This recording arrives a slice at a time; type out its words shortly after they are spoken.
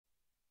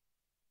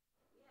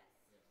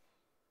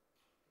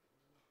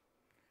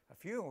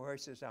few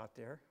voices out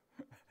there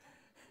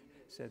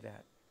said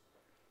that.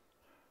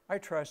 I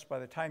trust by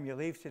the time you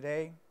leave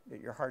today that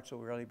your hearts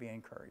will really be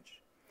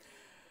encouraged.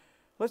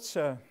 Let's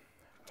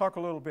talk a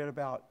little bit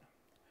about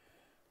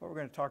what we're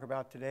going to talk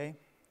about today.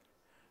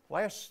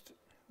 Last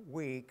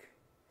week,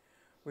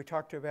 we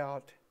talked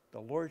about the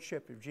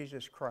Lordship of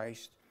Jesus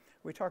Christ.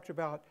 We talked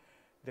about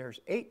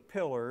there's 8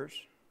 pillars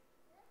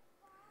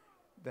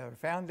that are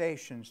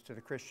foundations to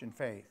the Christian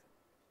faith.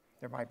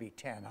 There might be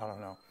 10, I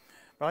don't know.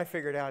 But I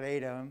figured out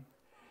 8 of them.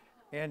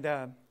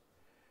 And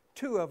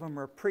 2 of them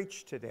are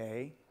preached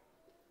today.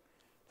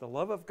 The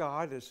love of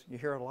God, is you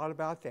hear a lot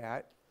about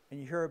that. And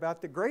you hear about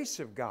the grace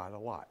of God a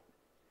lot.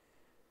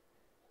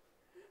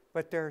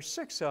 But there are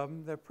 6 of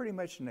them that are pretty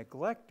much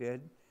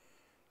neglected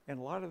in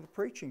a lot of the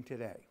preaching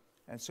today.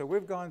 And so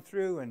we've gone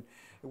through, and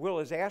Will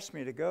has asked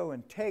me to go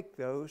and take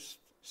those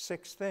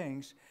 6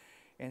 things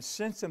and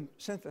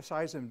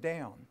synthesize them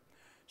down.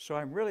 So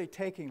I'm really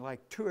taking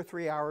like 2 or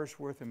 3 hours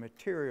worth of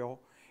material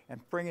and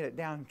bringing it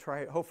down and try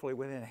it hopefully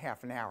within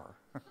half an hour.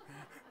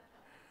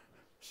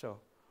 So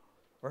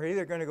we're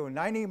either going to go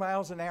 90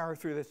 miles an hour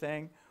through the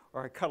thing,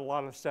 or I cut a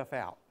lot of stuff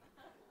out.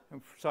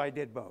 And so I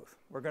did both.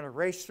 We're going to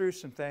race through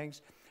some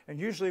things. And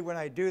usually when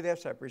I do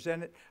this, I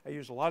present it, I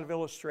use a lot of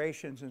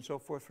illustrations and so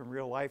forth from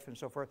real life and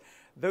so forth.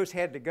 Those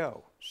had to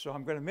go. So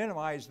I'm going to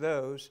minimize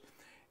those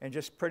and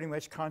just pretty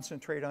much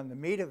concentrate on the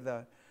meat of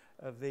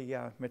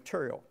the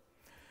material.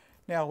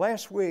 Now,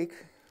 last week,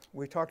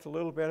 we talked a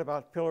little bit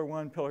about Pillar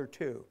 1, Pillar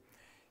 2.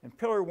 And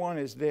Pillar 1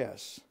 is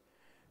this.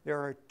 There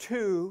are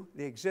the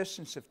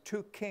existence of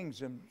 2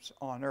 kingdoms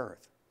on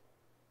earth.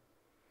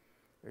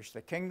 There's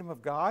the kingdom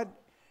of God,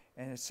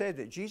 and it said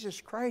that Jesus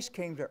Christ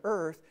came to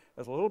earth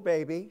as a little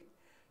baby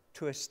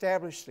to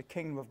establish the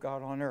kingdom of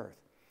God on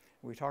earth.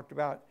 We talked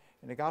about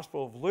in the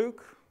Gospel of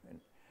Luke,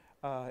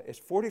 it's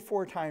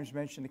 44 times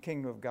mentioned the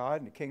kingdom of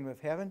God and the kingdom of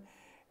heaven.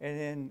 And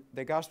in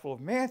the Gospel of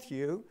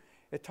Matthew,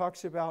 it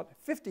talks about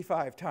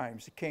 55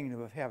 times the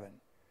kingdom of heaven.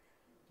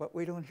 But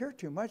we don't hear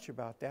too much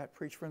about that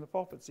preached from the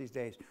pulpits these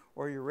days,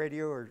 or your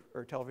radio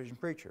or television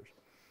preachers.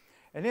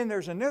 And then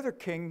there's another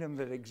kingdom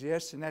that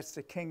exists, and that's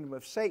the kingdom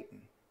of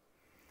Satan.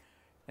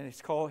 And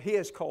he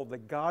is called the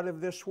God of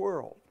this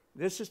world.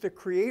 This is the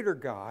creator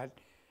God,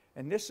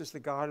 and this is the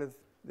God of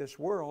this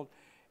world.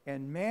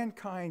 And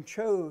mankind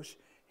chose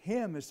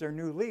him as their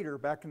new leader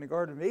back in the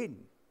Garden of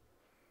Eden.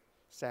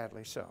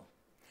 Sadly so.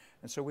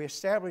 And so we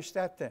established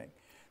that thing.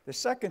 The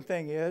second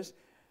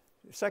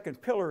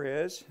pillar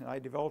is, and I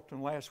developed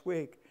them last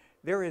week,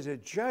 there is a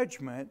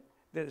judgment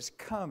that is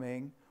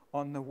coming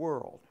on the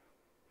world.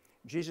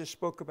 Jesus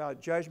spoke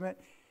about judgment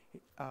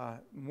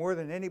more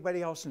than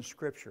anybody else in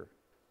Scripture.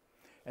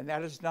 And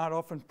that is not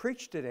often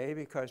preached today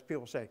because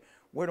people say,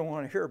 we don't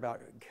want to hear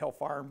about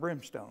hellfire and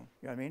brimstone.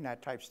 You know what I mean?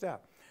 That type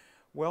stuff.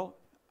 Well,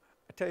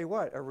 I tell you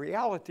what, a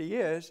reality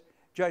is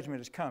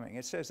judgment is coming.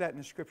 It says that in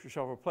the Scripture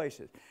several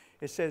places.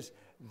 It says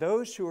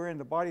those who are in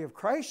the body of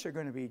Christ are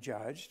going to be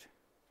judged.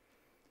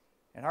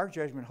 And our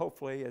judgment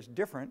hopefully is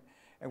different.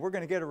 And we're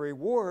going to get a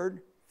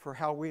reward for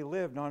how we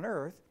lived on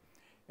earth.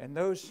 And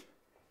those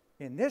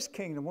in this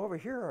kingdom over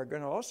here are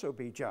going to also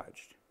be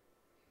judged.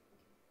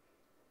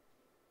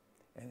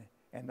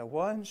 And the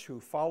ones who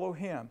follow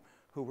him,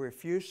 who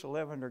refuse to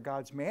live under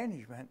God's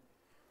management,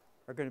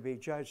 are going to be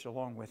judged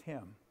along with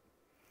him.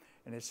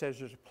 And it says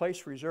there's a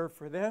place reserved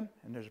for them,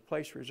 and there's a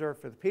place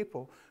reserved for the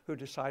people who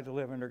decide to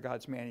live under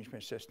God's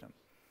management system.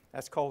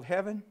 That's called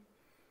heaven,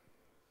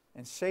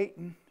 and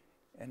Satan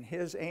and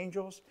his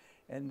angels,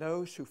 and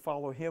those who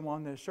follow him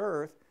on this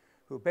earth,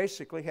 who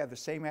basically have the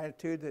same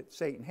attitude that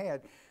Satan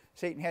had.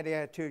 Satan had the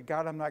attitude,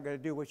 God, I'm not going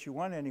to do what you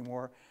want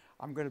anymore.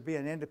 I'm going to be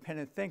an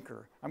independent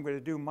thinker. I'm going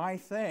to do my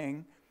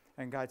thing.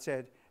 And God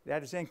said,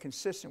 that is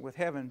inconsistent with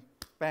heaven.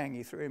 Bang,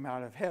 he threw him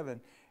out of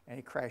heaven, and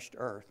he crashed to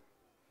earth.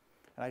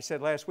 And I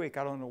said last week,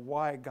 I don't know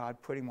why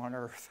God put him on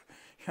earth. You know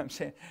what I'm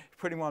saying?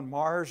 Put him on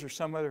Mars or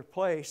some other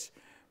place,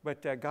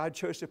 but God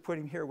chose to put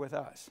him here with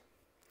us.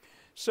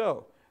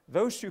 So,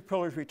 those 2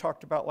 pillars we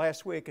talked about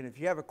last week, and if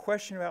you have a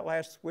question about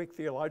last week,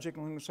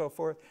 theologically and so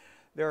forth,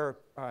 there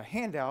are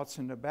handouts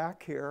in the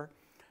back here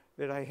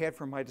that I had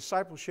from my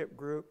discipleship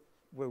group.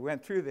 We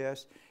went through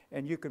this,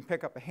 and you can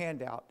pick up a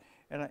handout.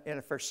 And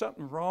if there's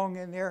something wrong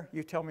in there,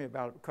 you tell me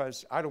about it,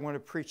 because I don't want to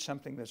preach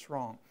something that's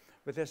wrong.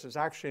 But this is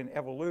actually an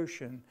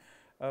evolution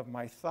of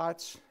my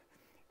thoughts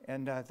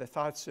and the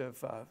thoughts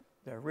of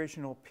the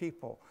original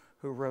people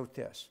who wrote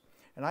this.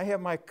 And I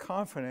have my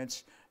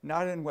confidence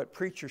not in what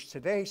preachers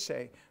today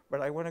say,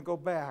 but I want to go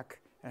back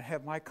and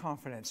have my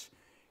confidence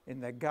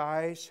in the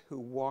guys who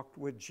walked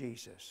with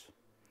Jesus.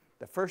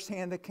 The first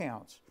hand that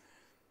counts.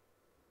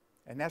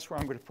 And that's where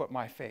I'm going to put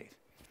my faith,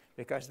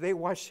 because they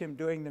watched him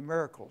doing the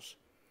miracles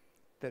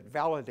that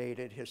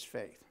validated his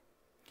faith.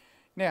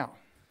 Now,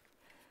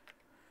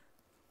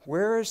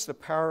 where is the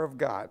power of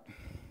God?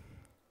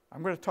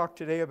 I'm going to talk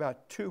today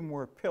about 2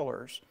 more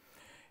pillars.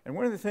 And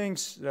one of the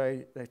things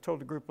that I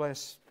told the group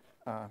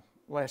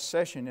last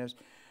session is,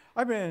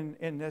 I've been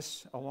in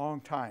this a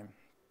long time.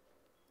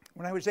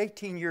 When I was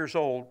 18 years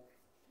old,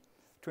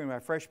 between my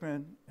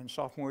freshman and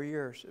sophomore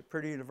years at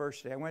Purdue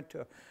University. I went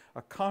to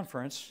a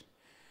conference,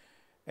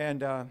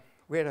 and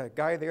we had a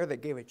guy there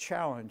that gave a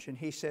challenge, and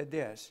he said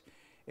this: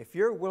 if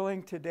you're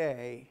willing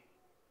today,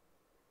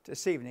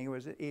 this evening, it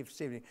was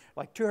this evening,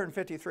 like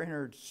 250,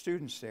 300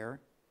 students there,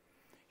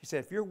 he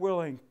said, if you're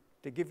willing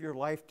to give your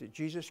life to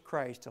Jesus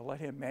Christ, to let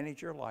him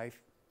manage your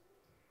life,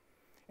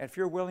 and if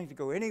you're willing to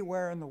go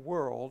anywhere in the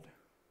world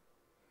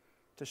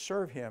to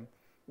serve him,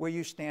 will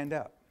you stand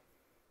up?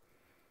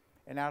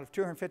 And out of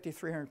 250,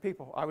 300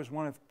 people, I was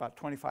one of about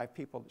 25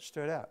 people that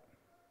stood up.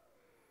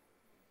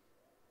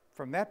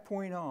 From that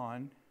point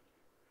on,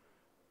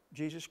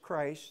 Jesus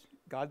Christ,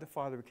 God the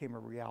Father, became a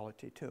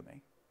reality to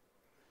me.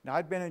 Now,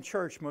 I'd been in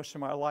church most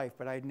of my life,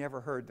 but I'd never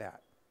heard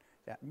that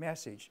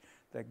message,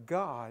 that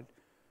God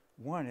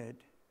wanted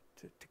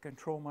to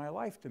control my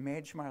life, to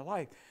manage my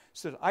life,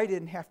 so that I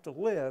didn't have to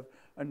live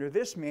under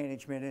this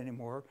management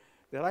anymore,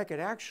 that I could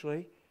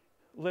actually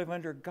live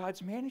under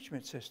God's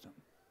management system.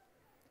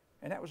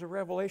 And that was a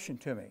revelation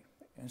to me.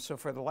 And so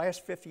for the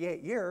last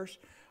 58 years,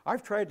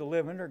 I've tried to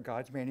live under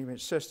God's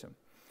management system.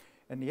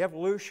 And the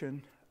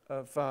evolution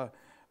of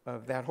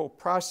that whole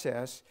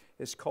process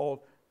is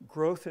called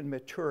growth and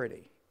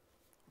maturity.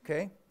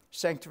 Okay?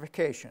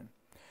 Sanctification.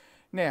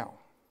 Now,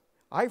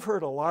 I've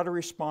heard a lot of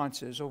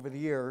responses over the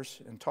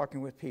years in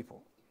talking with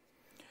people.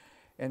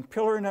 And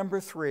pillar number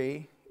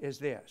 3 is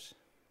this: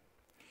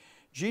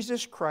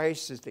 Jesus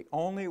Christ is the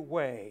only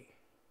way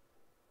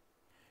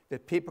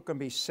that people can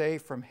be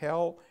saved from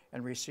hell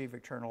and receive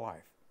eternal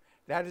life.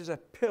 That is a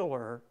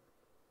pillar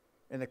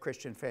in the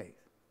Christian faith.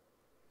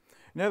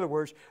 In other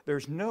words,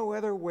 there's no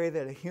other way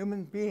that a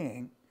human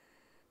being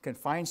can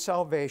find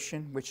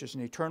salvation, which is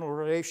an eternal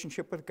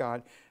relationship with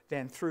God,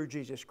 than through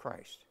Jesus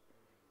Christ.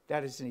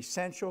 That is an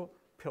essential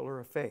pillar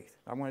of faith.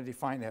 I want to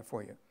define that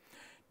for you.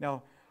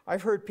 Now,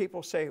 I've heard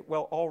people say,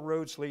 well, all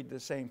roads lead to the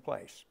same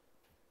place.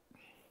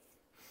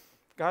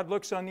 God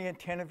looks on the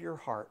intent of your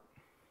heart.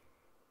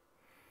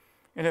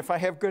 And if I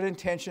have good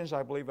intentions,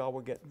 I believe I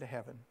will get into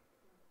heaven.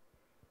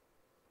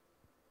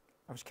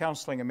 I was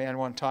counseling a man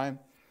one time,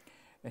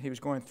 and he was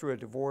going through a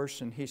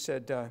divorce, and he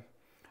said,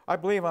 I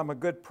believe I'm a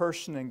good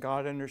person, and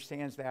God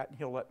understands that, and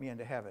he'll let me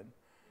into heaven.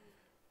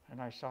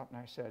 And I stopped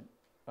and I said,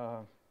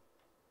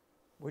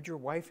 would your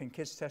wife and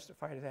kids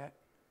testify to that?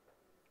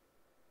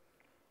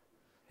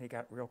 He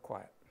got real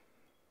quiet.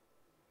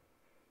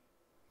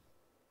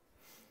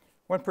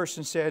 One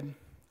person said,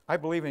 I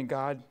believe in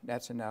God,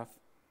 that's enough.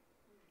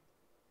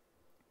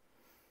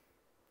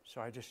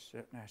 So I just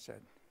sat and I said,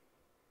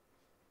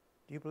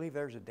 do you believe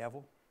there's a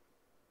devil?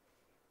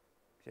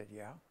 He said,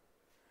 yeah.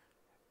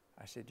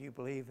 I said, do you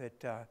believe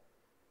that,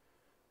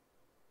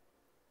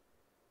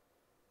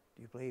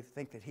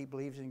 think that he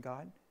believes in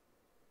God?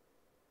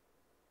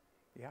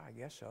 Yeah, I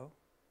guess so.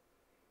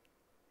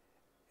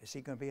 Is he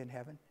going to be in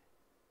heaven?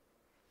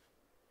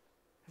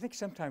 I think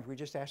sometimes we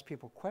just ask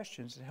people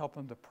questions and help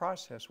them to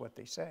process what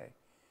they say.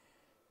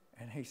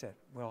 And he said,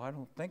 well, I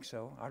don't think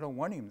so. I don't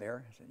want him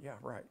there. I said, yeah,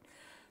 right.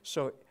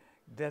 So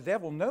the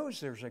devil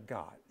knows there's a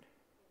God.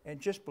 And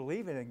just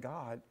believing in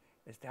God,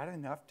 is that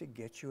enough to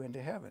get you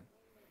into heaven?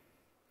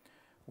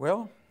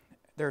 Well,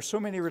 there are so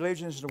many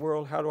religions in the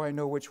world. How do I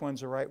know which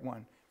one's the right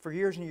one? For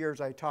years and years,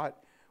 I taught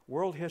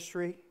world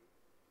history.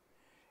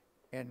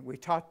 And we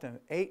taught the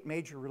 8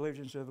 major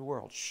religions of the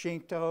world.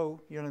 Shinto,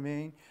 you know what I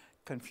mean?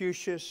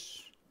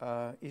 Confucius,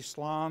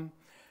 Islam,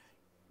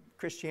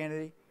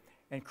 Christianity.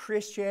 And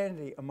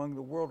Christianity among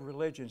the world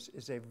religions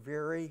is a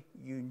very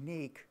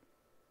unique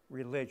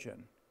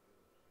religion.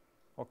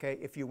 Okay,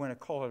 if you want to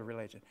call it a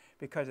religion.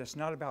 Because it's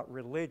not about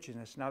religion.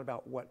 It's not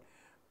about what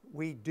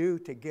we do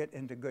to get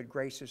into good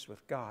graces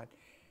with God.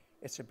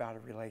 It's about a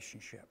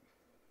relationship.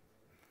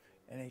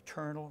 An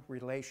eternal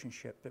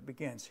relationship that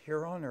begins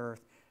here on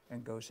earth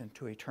and goes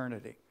into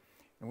eternity.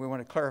 And we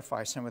want to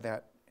clarify some of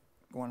that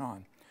going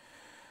on.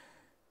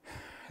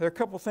 There are a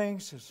couple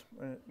things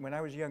when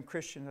I was a young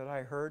Christian that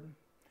I heard.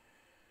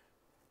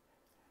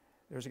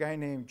 There's a guy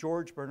named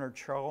George Bernard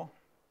Shaw.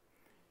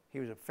 He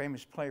was a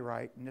famous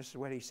playwright, and this is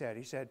what he said.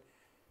 He said,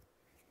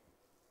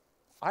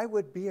 I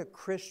would be a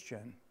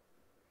Christian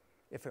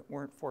if it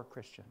weren't for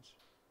Christians.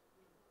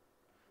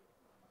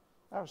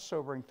 That was a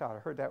sobering thought. I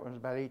heard that when I was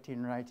about 18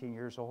 or 19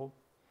 years old.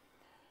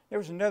 There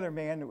was another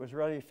man that was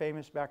really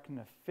famous back in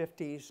the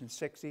 50s and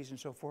 60s and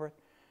so forth.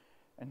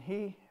 And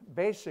he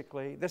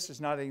basically, this is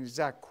not an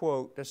exact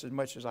quote, this is as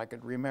much as I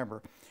could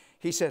remember.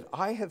 He said,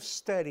 I have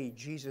studied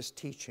Jesus'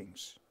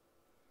 teachings,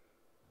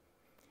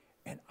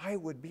 and I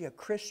would be a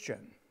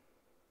Christian,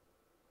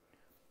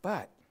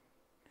 but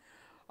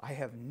I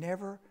have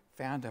never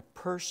found a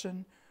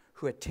person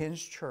who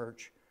attends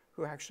church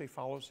who actually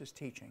follows his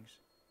teachings.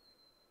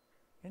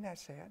 Isn't that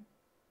sad?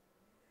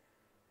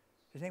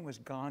 His name was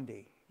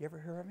Gandhi. You ever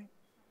hear of him?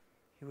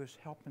 He was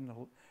helping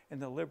in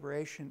the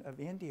liberation of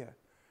India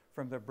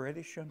from the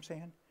British, you know what I'm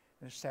saying,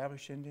 and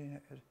established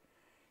India.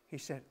 He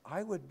said,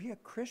 I would be a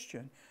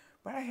Christian,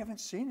 but I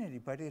haven't seen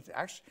anybody.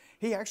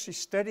 He actually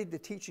studied the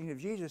teaching of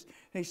Jesus,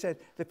 and he said,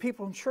 the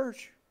people in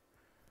church,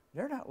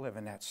 they're not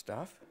living that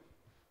stuff.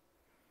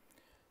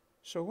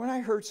 So when I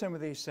heard some of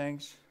these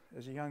things,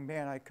 as a young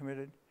man, I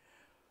committed,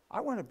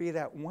 I want to be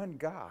that one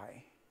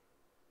guy,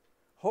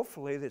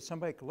 hopefully, that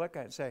somebody could look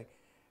at and say,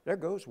 there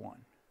goes one.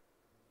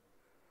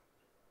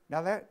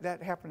 Now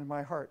that happened in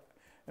my heart,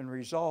 and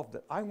resolved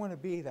that I want to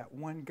be that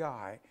one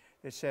guy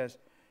that says,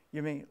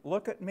 you mean,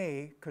 look at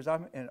me, because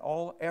I'm in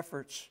all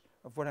efforts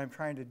of what I'm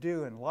trying to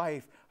do in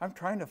life, I'm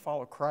trying to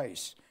follow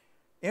Christ.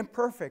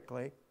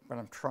 Imperfectly, but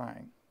I'm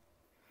trying.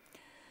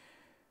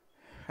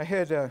 I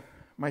had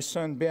my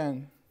son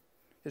Ben,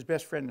 his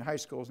best friend in high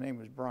school, his name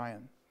was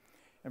Brian.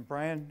 And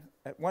Brian,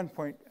 at one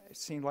point, it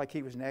seemed like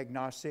he was an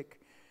agnostic.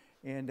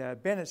 And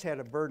Ben has had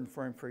a burden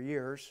for him for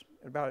years.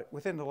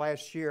 Within the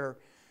last year,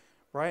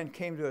 Brian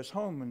came to his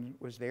home and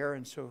was there.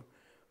 And so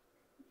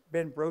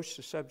Ben broached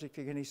the subject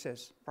again. He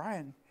says,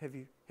 Brian, have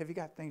you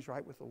got things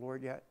right with the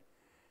Lord yet?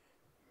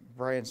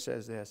 Brian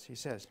says this. He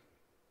says,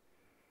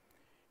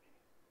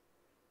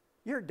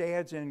 your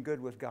dad's in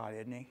good with God,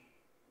 isn't he?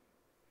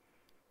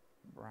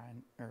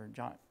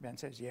 Ben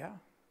says, yeah.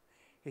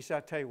 He said,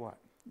 I'll tell you what,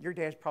 your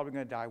dad's probably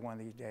going to die one of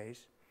these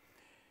days,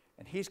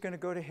 and he's going to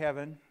go to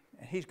heaven,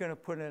 and he's going to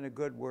put in a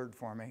good word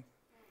for me.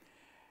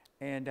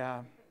 And,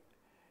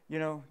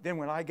 then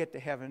when I get to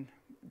heaven,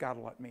 God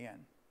will let me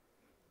in.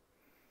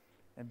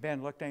 And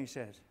Ben looked at him and he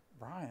says,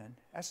 Brian,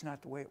 that's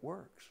not the way it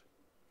works.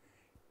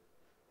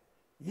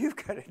 You've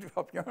got to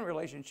develop your own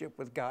relationship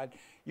with God.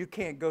 You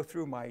can't go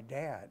through my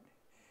dad.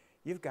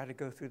 You've got to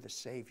go through the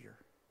Savior,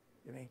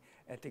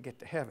 to get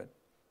to heaven.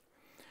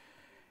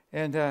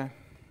 And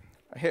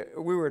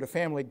we were at a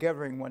family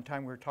gathering one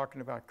time. We were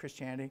talking about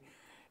Christianity.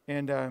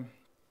 And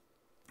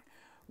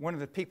one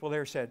of the people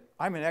there said,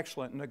 I'm an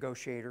excellent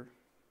negotiator.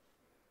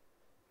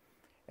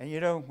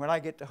 And when I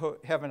get to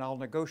heaven, I'll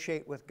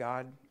negotiate with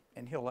God,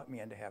 and he'll let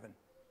me into heaven.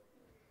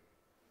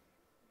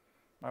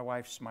 My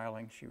wife's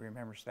smiling. She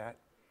remembers that.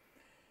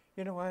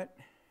 You know what?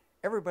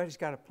 Everybody's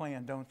got a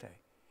plan, don't they?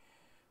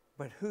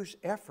 But whose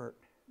effort,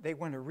 they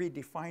want to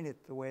redefine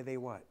it the way they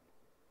what?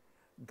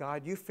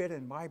 God, you fit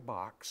in my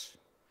box.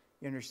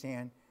 You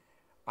understand?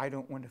 I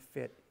don't want to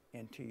fit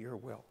into your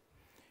will.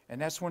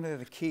 And that's one of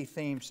the key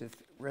themes that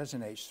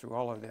resonates through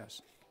all of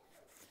this.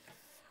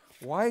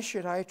 Why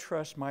should I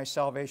trust my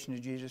salvation to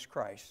Jesus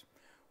Christ?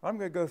 Well, I'm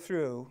going to go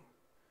through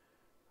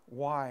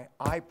why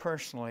I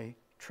personally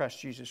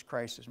trust Jesus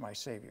Christ as my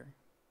Savior.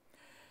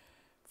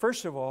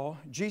 First of all,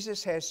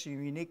 Jesus has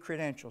some unique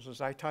credentials.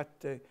 As I taught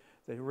the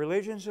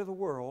religions of the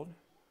world,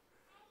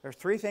 there are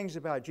three things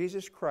about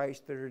Jesus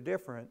Christ that are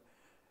different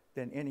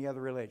than any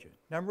other religion.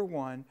 Number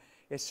one,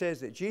 it says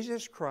that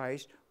Jesus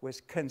Christ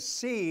was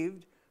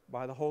conceived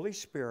by the Holy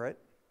Spirit,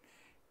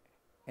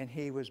 and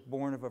he was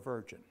born of a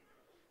virgin.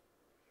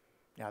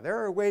 Now, there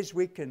are ways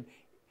we can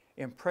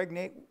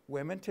impregnate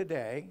women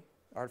today,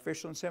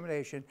 artificial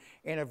insemination,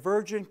 and a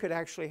virgin could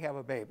actually have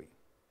a baby.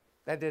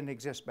 That didn't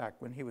exist back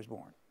when he was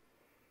born.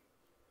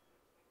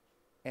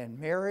 And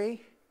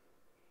Mary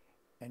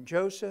and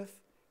Joseph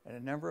and a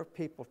number of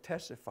people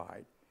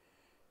testified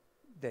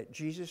that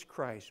Jesus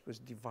Christ was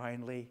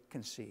divinely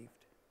conceived.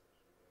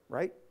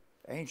 Right?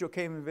 The angel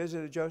came and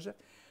visited Joseph.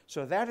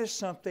 So that is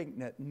something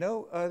that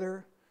no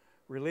other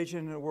religion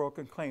in the world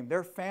can claim.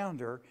 Their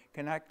founder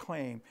cannot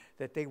claim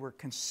that they were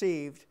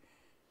conceived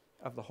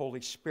of the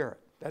Holy Spirit.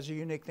 That's a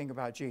unique thing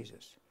about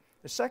Jesus.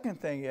 The second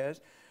thing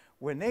is,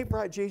 when they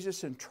brought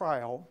Jesus in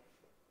trial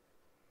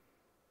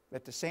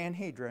at the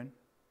Sanhedrin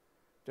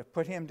to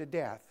put him to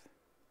death,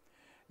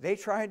 they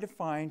tried to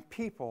find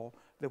people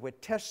that would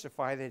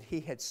testify that he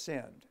had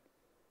sinned,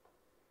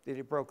 that he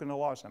had broken the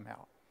law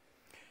somehow.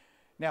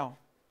 Now,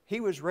 he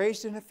was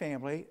raised in a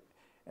family,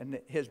 and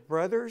his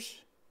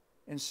brothers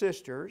and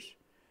sisters,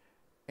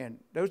 and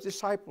those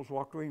disciples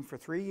walked with him for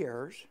 3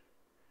 years.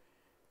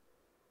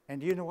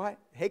 And you know what?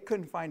 They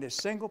couldn't find a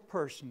single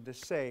person to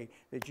say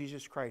that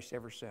Jesus Christ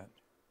ever sinned.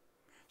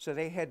 So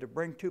they had to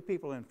bring two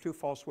people in, two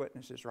false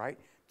witnesses, right,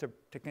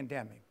 to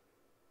condemn him.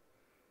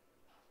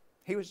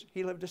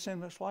 He lived a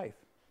sinless life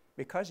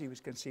because he was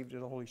conceived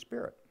of the Holy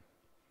Spirit.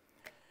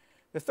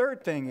 The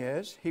third thing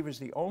is, he was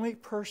the only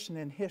person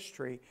in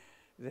history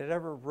that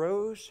ever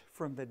rose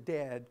from the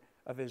dead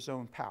of his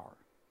own power.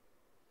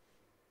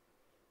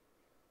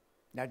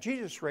 Now,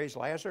 Jesus raised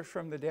Lazarus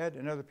from the dead,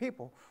 and other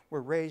people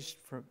were raised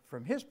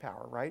from his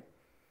power, right?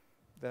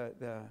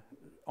 The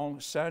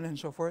only son and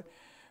so forth.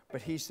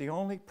 But he's the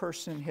only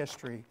person in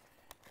history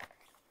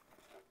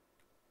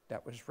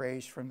that was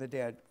raised from the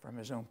dead from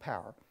his own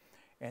power.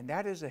 And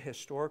that is a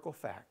historical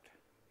fact.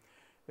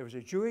 There was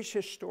a Jewish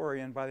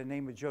historian by the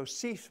name of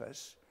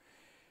Josephus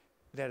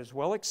that is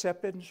well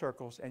accepted in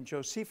circles, and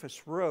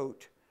Josephus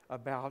wrote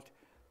about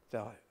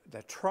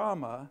the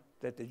trauma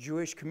that the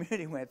Jewish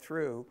community went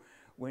through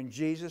when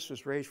Jesus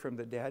was raised from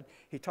the dead.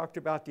 He talked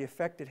about the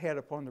effect it had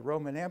upon the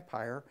Roman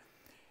Empire,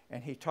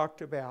 and he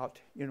talked about,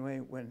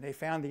 when they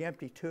found the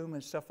empty tomb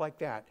and stuff like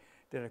that,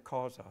 that it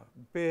caused a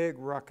big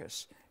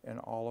ruckus and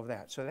all of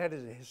that. So that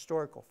is a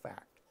historical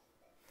fact.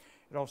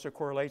 It also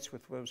correlates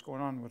with what was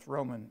going on with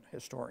Roman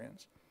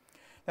historians.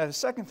 Now, the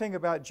second thing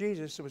about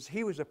Jesus was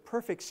he was a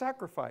perfect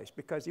sacrifice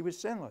because he was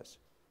sinless.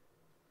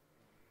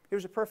 It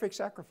was a perfect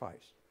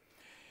sacrifice.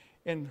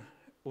 In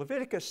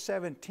Leviticus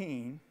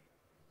 17,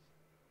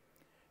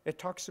 it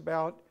talks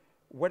about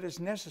what is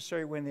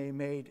necessary when they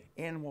made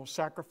animal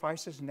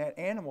sacrifices, and that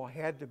animal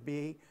had to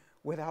be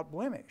without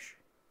blemish.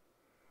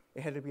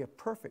 It had to be a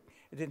perfect.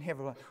 It didn't have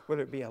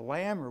whether it be a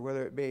lamb or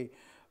whether it be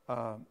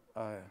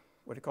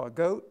what do you call a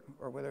goat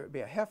or whether it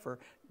be a heifer.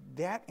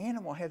 That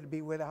animal had to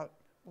be without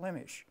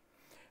blemish.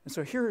 And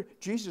so here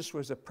Jesus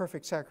was a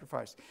perfect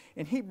sacrifice.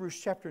 In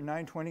Hebrews chapter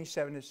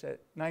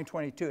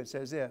 9:22 it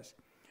says this: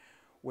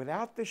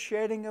 without the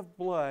shedding of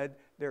blood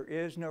there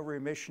is no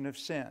remission of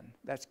sin.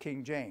 That's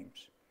King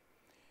James.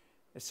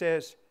 It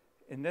says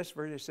in this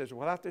verse, it says,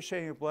 without the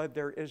shedding of blood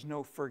there is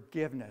no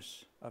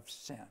forgiveness of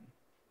sin.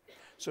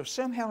 So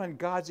somehow in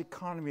God's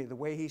economy, the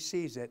way he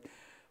sees it,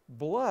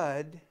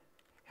 blood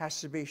has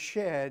to be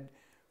shed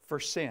for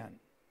sin.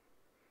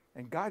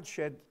 And God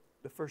shed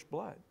the first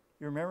blood.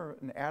 You remember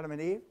in Adam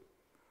and Eve?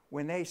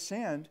 When they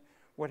sinned,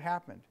 what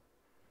happened?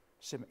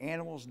 Some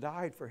animals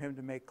died for him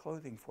to make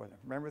clothing for them.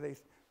 Remember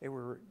they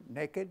were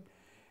naked?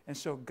 And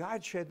so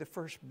God shed the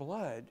first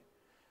blood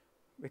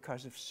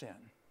because of sin.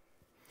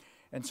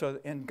 And so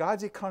in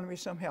God's economy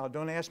somehow,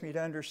 don't ask me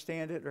to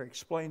understand it or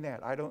explain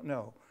that. I don't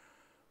know.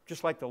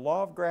 Just like the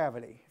law of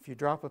gravity, if you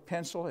drop a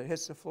pencil, it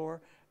hits the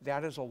floor,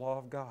 that is a law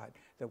of God.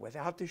 That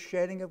without the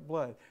shedding of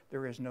blood,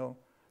 there is no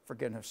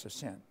forgiveness of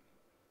sin.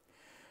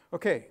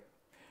 Okay,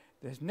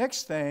 the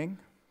next thing,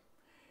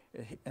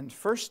 in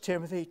 1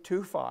 Timothy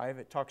 2:5,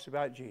 it talks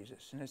about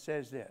Jesus. And it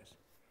says this: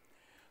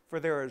 for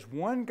there is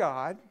one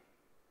God,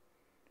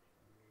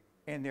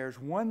 and there's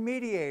one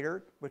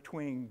mediator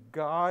between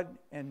God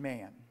and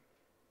man.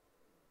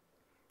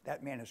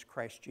 That man is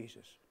Christ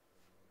Jesus.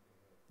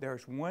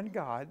 There's one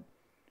God,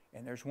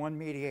 and there's one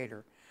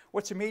mediator.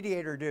 What's a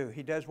mediator do?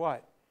 He does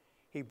what?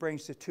 He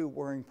brings the two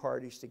warring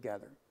parties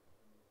together.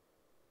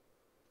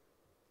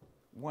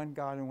 One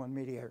God and one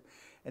mediator.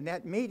 And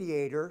that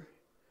mediator,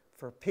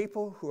 for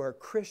people who are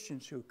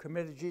Christians who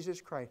committed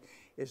Jesus Christ,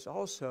 is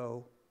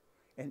also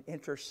an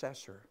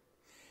intercessor.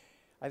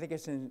 I think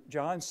it's in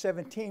John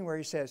 17 where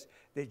he says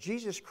that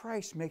Jesus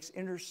Christ makes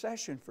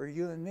intercession for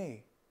you and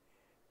me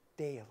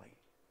daily.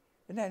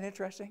 Isn't that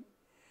interesting?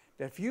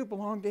 That if you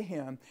belong to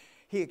him,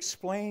 he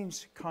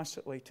explains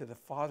constantly to the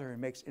Father and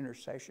makes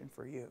intercession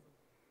for you.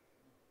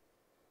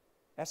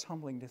 That's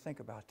humbling to think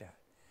about that.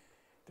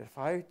 That if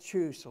I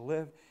choose to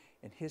live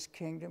in his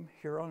kingdom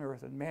here on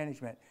earth in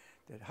management,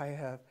 that I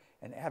have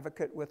an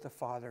advocate with the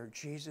Father,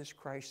 Jesus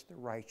Christ the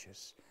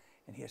righteous,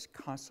 and he is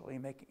constantly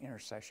making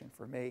intercession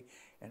for me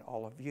and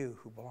all of you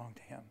who belong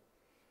to him.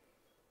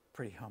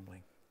 Pretty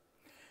humbling.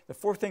 The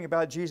fourth thing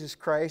about Jesus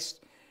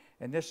Christ,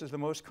 and this is the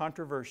most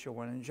controversial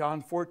one, in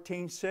John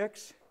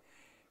 14:6,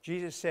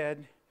 Jesus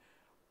said,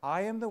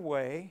 I am the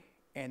way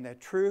and the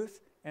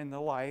truth and the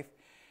life,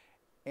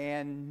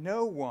 and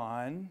no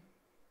one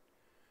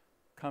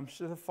comes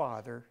to the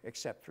Father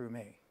except through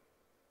me.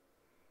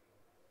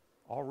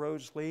 All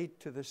roads lead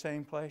to the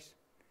same place.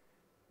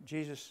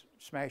 Jesus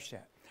smashed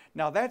that.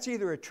 Now that's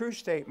either a true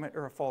statement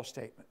or a false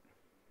statement.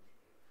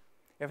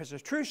 If it's a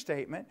true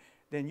statement,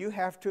 then you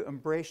have to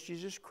embrace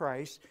Jesus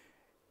Christ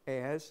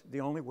as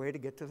the only way to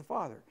get to the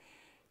Father.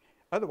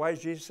 Otherwise,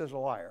 Jesus is a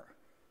liar.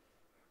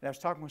 And I was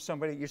talking with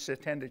somebody who used to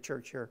attend a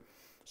church here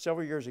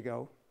several years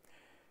ago,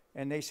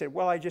 and they said,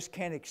 well, I just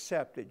can't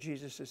accept that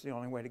Jesus is the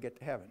only way to get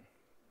to heaven.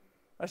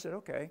 I said,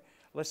 okay,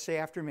 let's say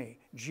after me,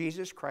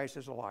 Jesus Christ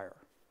is a liar.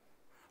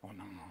 Oh,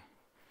 no,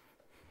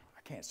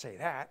 I can't say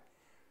that.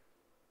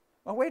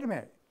 Oh, wait a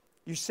minute.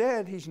 You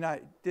said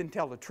didn't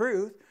tell the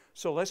truth,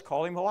 so let's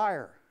call him a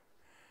liar.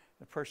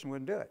 The person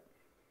wouldn't do it.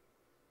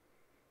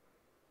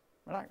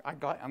 But I'm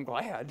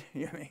glad.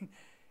 You know what I mean?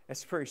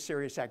 That's a very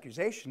serious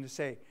accusation to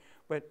say.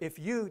 But if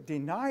you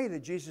deny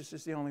that Jesus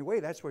is the only way,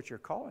 that's what you're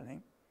calling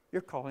him.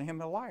 You're calling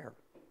him a liar.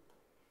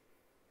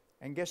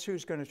 And guess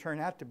who's going to turn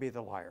out to be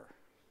the liar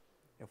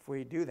if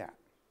we do that?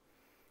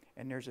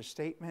 And there's a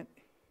statement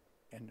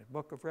in the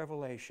book of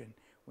Revelation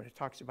when it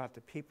talks about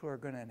the people who are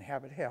going to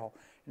inhabit hell,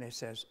 and it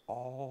says,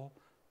 all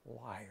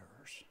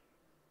liars.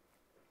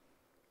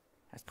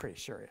 That's pretty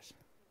serious.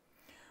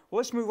 Well,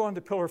 let's move on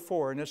to Pillar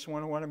 4, and this is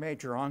one I want to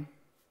major on.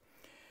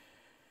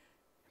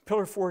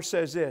 Pillar 4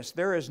 says this: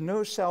 there is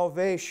no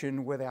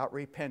salvation without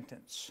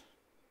repentance.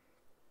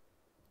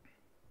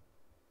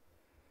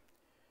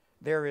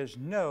 There is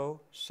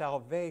no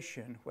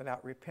salvation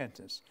without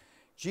repentance.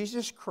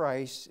 Jesus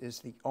Christ is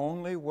the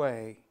only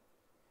way,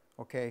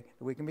 okay,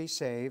 that we can be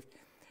saved.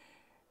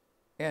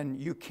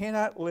 And you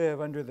cannot live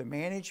under the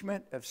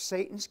management of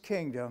Satan's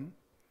kingdom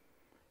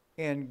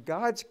and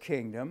God's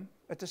kingdom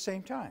at the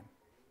same time.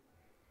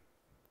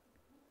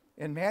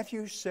 In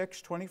Matthew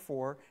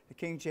 6:24, the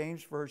King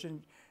James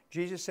Version,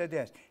 Jesus said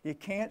this: you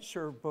can't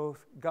serve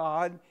both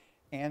God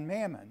and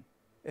mammon.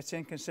 It's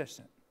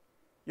inconsistent.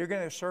 You're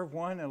going to serve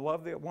one and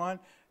love the one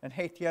and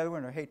hate the other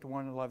one, or hate the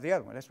one and love the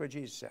other one. That's what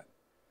Jesus said.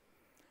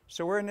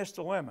 So we're in this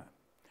dilemma.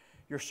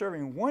 You're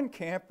serving one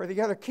camp or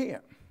the other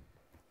camp.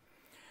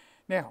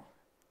 Now,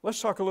 let's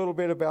talk a little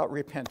bit about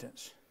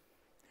repentance.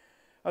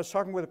 I was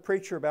talking with a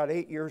preacher about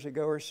 8 years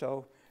ago or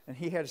so, and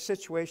he had a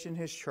situation in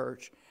his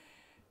church,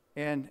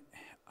 and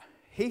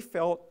he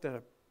felt that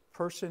a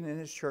person in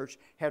his church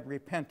had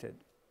repented.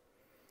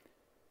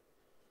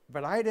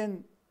 But I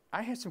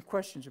had some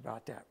questions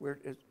about that.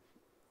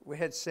 We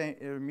had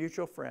a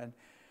mutual friend,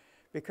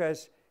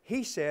 because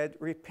he said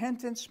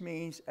repentance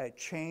means a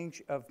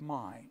change of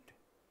mind.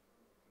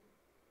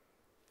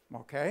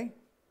 Okay?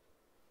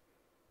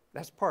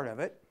 That's part of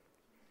it.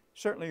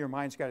 Certainly your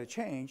mind's got to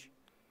change.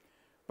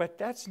 But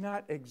that's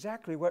not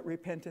exactly what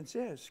repentance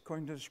is,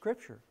 according to the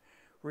Scripture.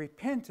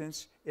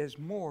 Repentance is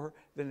more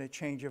than a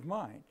change of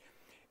mind.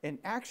 In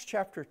Acts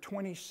chapter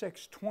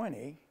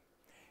 26:20,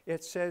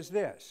 it says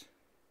this: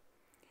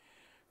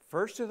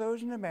 "First to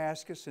those in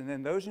Damascus, and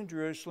then those in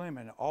Jerusalem,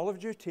 and all of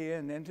Judea,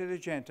 and then to the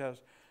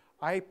Gentiles,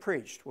 I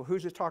preached." Well,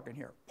 who's it talking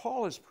here?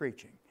 Paul is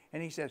preaching.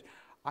 And he says,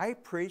 "I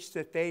preached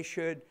that they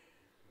should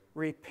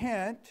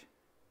repent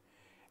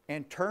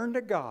and turn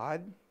to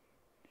God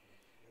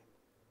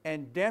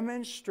and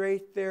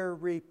demonstrate their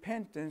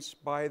repentance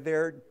by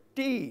their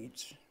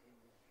deeds."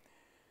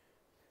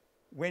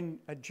 When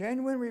a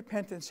genuine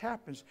repentance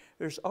happens,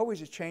 there's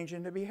always a change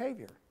in the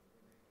behavior.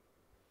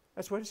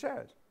 That's what it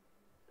says.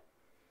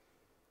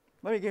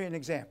 Let me give you an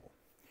example.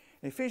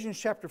 In Ephesians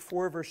chapter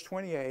 4, verse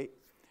 28,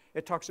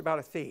 it talks about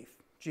a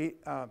thief.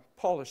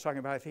 Paul is talking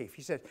about a thief.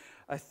 He says,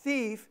 a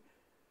thief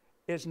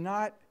does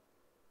not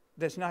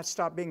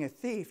stop being a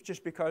thief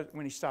just because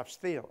when he stops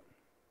stealing.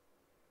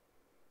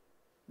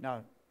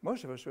 Now,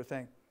 most of us would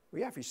think, well,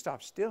 yeah, if he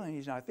stops stealing,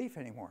 he's not a thief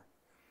anymore.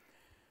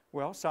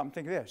 Well, stop and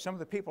think of this. Some of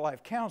the people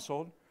I've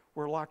counseled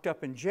were locked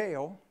up in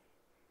jail,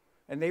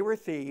 and they were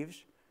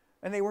thieves,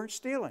 and they weren't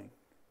stealing.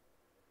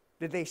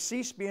 Did they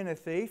cease being a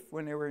thief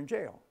when they were in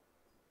jail?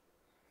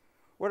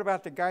 What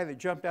about the guy that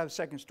jumped out of the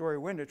second-story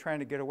window trying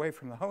to get away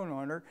from the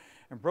homeowner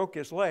and broke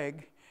his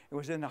leg and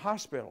was in the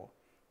hospital?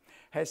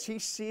 Has he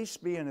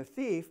ceased being a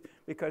thief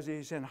because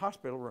he's in a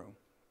hospital room?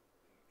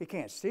 He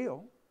can't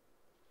steal.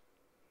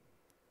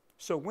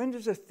 So when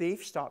does a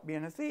thief stop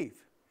being a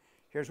thief?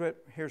 Here's what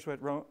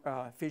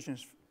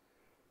Ephesians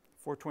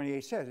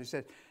 4:28 says. It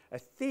says, a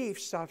thief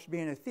stops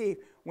being a thief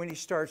when he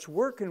starts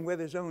working with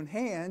his own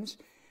hands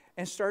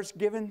and starts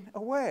giving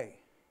away.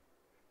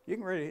 You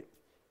can read it.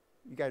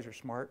 You guys are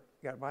smart.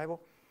 You got a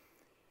Bible?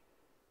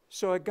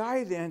 So a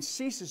guy then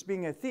ceases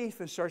being a thief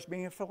and starts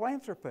being a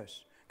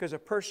philanthropist. Because a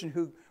person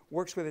who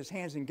works with his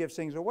hands and gives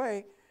things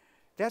away,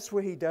 that's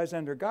what he does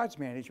under God's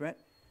management.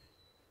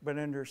 But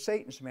under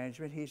Satan's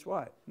management, he's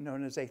what?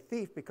 Known as a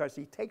thief, because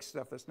he takes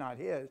stuff that's not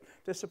his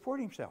to support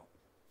himself.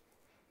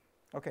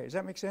 Okay, does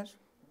that make sense?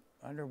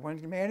 Under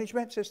one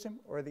management system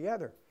or the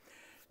other.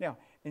 Now,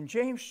 in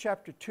James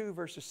chapter 2,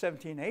 verses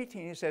 17 and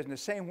 18, it says, in the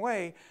same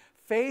way,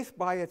 faith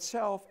by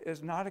itself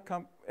is not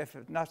if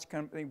it's not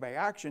accompanied by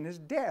action, is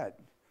dead.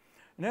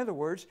 In other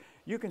words,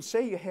 you can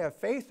say you have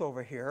faith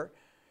over here.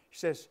 He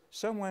says,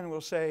 someone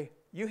will say,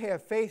 you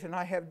have faith and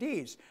I have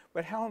deeds.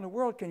 But how in the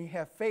world can you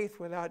have faith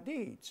without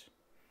deeds?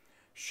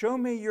 Show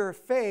me your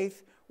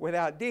faith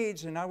without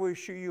deeds, and I will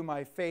show you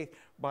my faith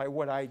by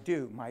what I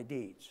do, my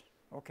deeds.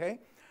 Okay?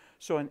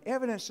 So an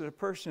evidence that a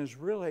person is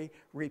really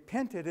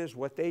repented is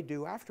what they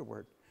do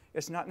afterward.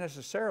 It's not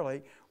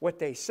necessarily what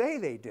they say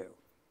they do.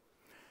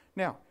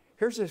 Now,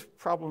 here's this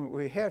problem that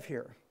we have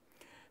here.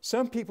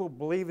 Some people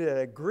believe that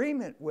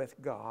agreement with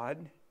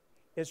God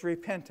is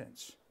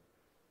repentance.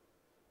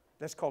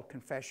 That's called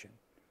confession.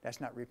 That's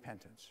not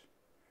repentance.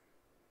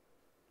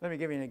 Let me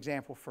give you an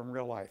example from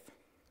real life.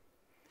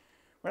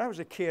 When I was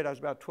a kid, I was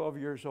about 12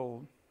 years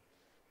old.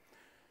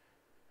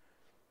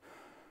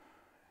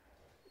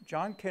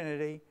 John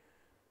Kennedy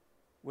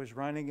was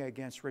running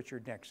against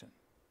Richard Nixon.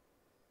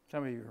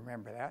 Some of you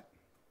remember that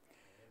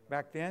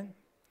back then.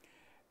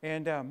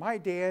 And my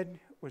dad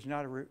was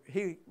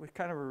he was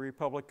kind of a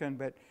Republican,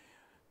 but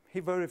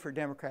he voted for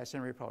Democrats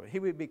and Republicans. He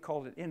would be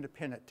called an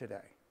independent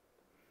today.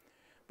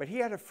 But he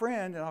had a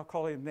friend, and I'll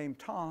call him named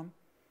Tom.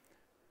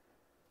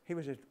 He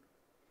was a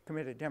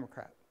committed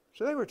Democrat.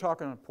 So they were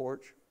talking on the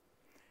porch.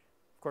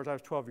 Of course, I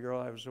was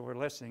 12-year-old. I was over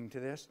listening to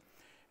this.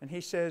 And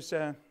he says,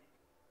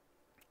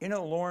 you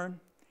know, Lauren,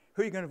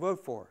 who are you going to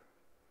vote for?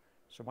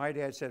 So my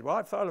dad said, well,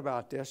 I've thought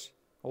about this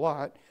a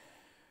lot.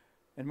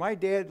 And my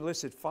dad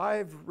listed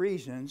 5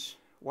 reasons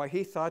why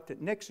he thought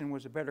that Nixon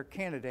was a better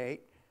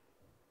candidate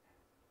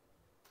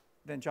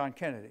than John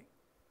Kennedy.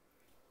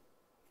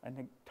 And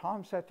then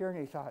Tom sat there and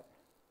he thought,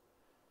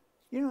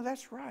 you know,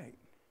 that's right.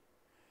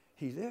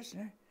 He's this.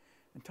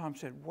 And Tom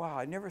said, wow,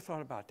 I never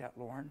thought about that,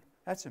 Lauren.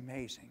 That's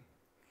amazing.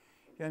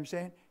 You know what I'm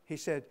saying? He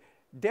said,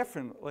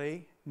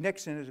 definitely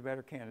Nixon is a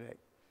better candidate.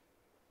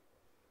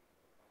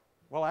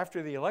 Well,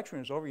 after the election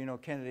was over, you know,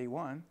 Kennedy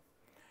won.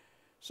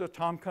 So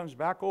Tom comes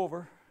back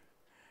over.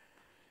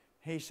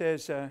 He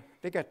says,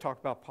 they got to talk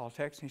about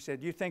politics. He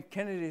said, you think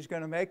Kennedy's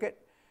going to make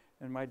it?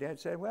 And my dad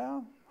said,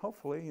 well,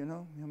 hopefully, you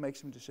know, he'll make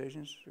some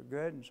decisions that are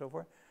good and so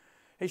forth.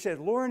 He said,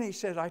 Lauren, he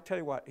said, I tell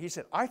you what. He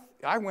said,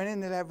 I went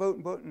into that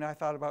vote and I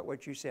thought about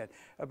what you said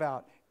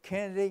about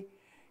Kennedy,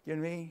 you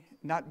know me,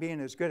 not being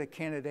as good a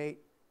candidate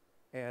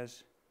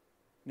as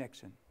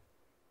Nixon.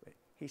 But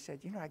he said,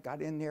 you know, I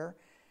got in there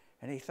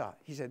And he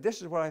said,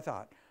 this is what I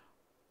thought.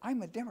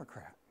 I'm a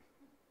Democrat.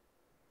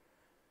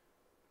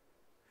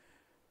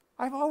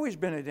 I've always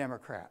been a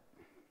Democrat.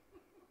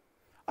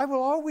 I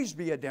will always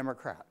be a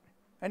Democrat.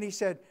 And he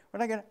said,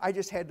 I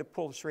just had to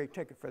pull the straight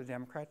ticket for the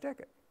Democrat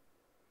ticket.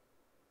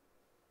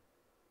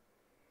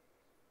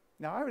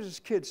 Now, I was this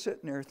kid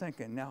sitting there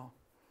thinking,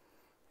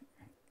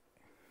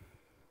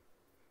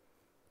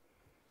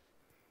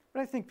 but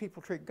I think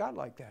people treat God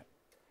like that.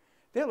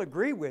 They'll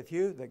agree with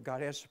you that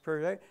God has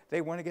superior.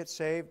 They want to get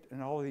saved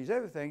and all of these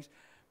other things.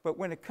 But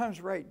when it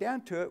comes right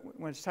down to it,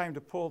 when it's time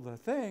to pull the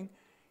thing,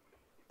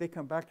 they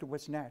come back to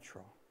what's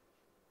natural.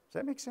 Does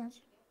that make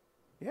sense?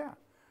 Yeah.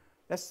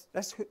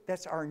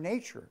 That's our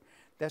nature.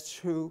 That's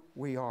who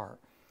we are.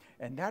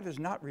 And that is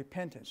not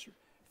repentance.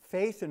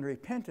 Faith and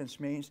repentance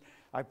means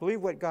I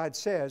believe what God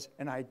says,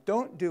 and I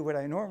don't do what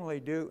I normally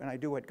do, and I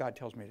do what God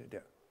tells me to do.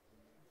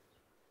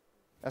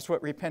 That's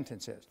what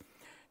repentance is.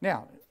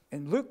 Now,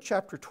 in Luke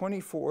chapter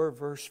 24,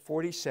 verse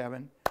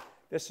 47,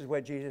 this is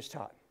what Jesus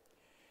taught.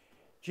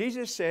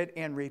 Jesus said,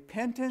 and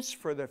repentance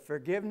for the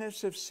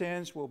forgiveness of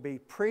sins will be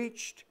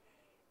preached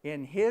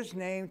in his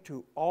name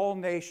to all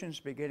nations,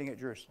 beginning at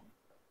Jerusalem.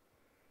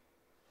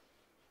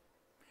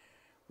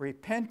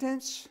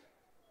 Repentance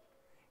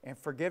and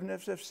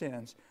forgiveness of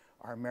sins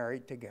are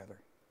married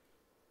together.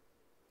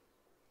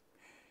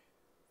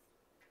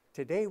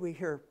 Today we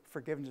hear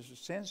forgiveness of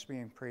sins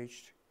being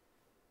preached,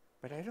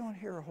 but I don't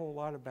hear a whole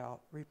lot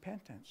about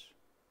repentance.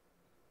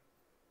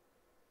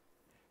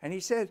 And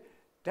he said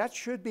that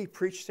should be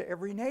preached to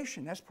every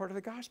nation. That's part of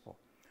the gospel.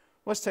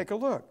 Let's take a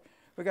look.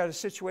 We've got a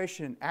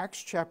situation in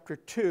Acts chapter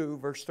 2,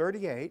 verse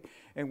 38,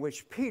 in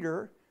which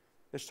Peter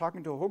is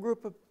talking to a whole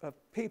group of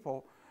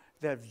people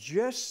that have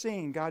just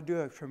seen God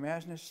do a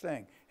tremendous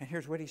thing. And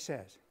here's what he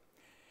says.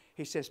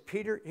 He says,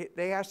 Peter,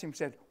 they asked him,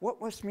 said, what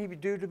must we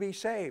do to be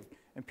saved?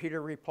 And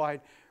Peter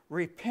replied,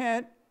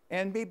 repent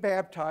and be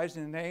baptized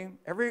in the name,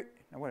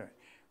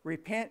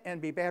 repent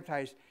and be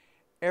baptized,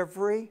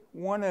 every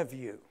one of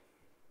you.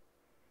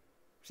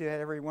 See that,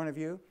 every one of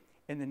you?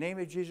 In the name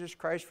of Jesus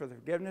Christ for the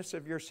forgiveness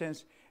of your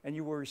sins, and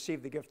you will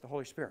receive the gift of the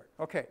Holy Spirit.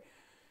 Okay.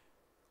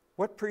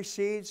 What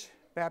precedes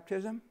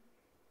baptism?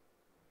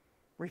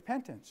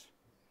 Repentance.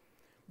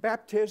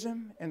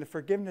 Baptism and the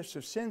forgiveness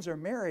of sins are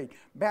married.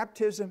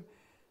 Baptism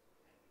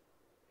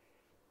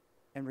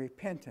and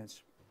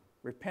repentance.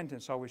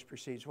 Repentance always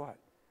precedes what?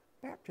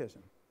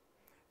 Baptism.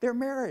 They're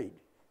married.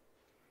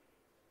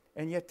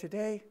 And yet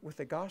today, with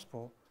the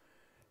gospel,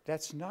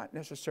 that's not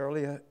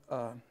necessarily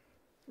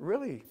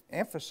really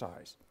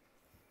emphasized.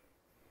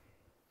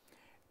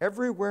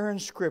 Everywhere in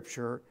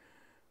Scripture,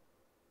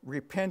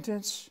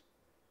 repentance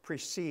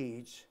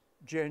precedes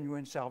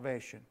genuine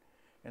salvation.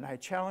 And I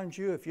challenge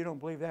you, if you don't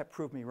believe that,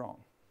 prove me wrong.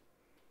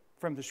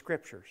 From the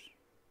Scriptures.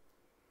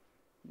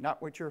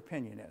 Not what your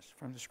opinion is,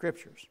 from the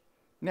Scriptures.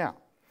 Now,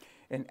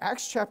 in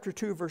Acts chapter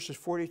 2, verses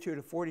 42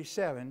 to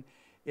 47,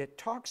 it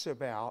talks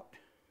about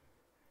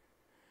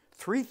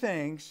three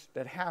things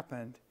that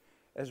happened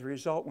as a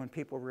result when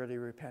people really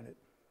repented.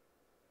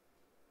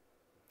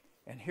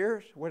 And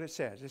here's what it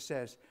says. It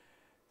says,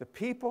 the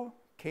people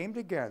came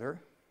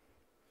together,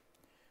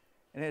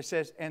 and it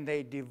says, and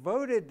they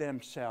devoted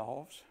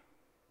themselves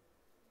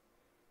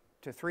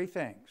to three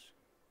things.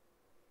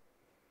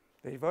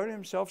 They devoted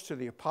themselves to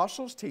the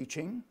apostles'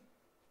 teaching,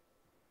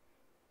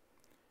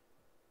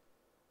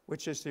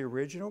 which is the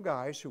original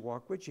guys who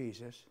walked with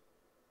Jesus.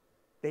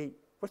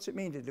 What's it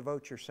mean to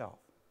devote yourself?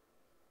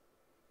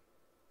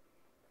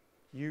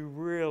 You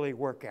really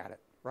work at it,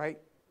 right?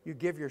 You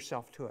give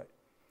yourself to it.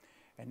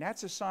 And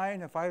that's a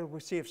sign,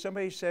 if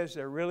somebody says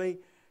they're really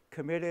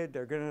committed,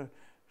 they're going to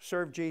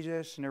serve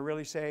Jesus, and they're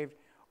really saved,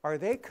 are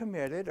they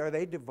committed? Are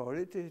they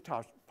devoted to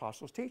the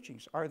apostles'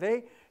 teachings? Are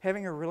they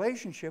having a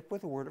relationship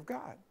with the Word of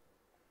God?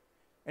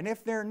 And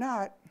if they're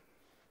not,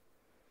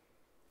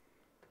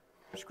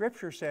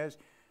 Scripture says,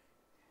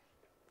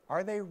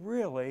 are they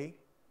really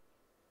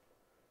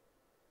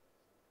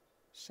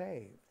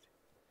saved?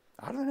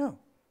 I don't know.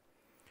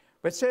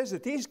 But it says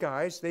that these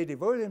guys, they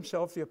devoted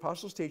themselves to the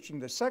apostles' teaching.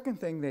 The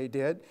second thing they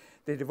did,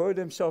 they devoted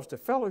themselves to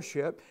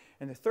fellowship.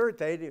 And the third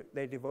thing,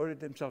 they devoted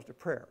themselves to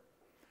prayer.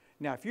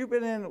 Now, if you've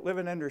been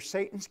living under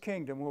Satan's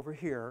kingdom over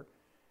here,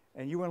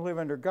 and you want to live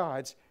under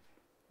God's,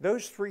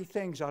 those three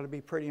things ought to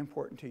be pretty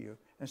important to you.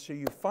 And so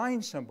you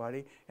find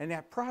somebody, and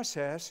that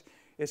process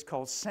is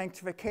called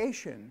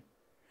sanctification,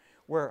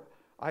 where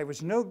I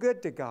was no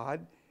good to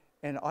God,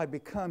 and I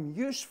become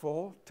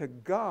useful to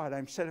God.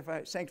 I'm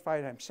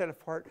sanctified, I'm set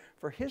apart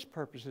for His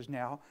purposes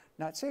now,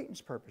 not Satan's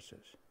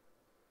purposes.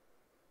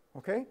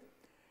 Okay?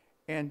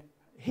 And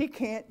He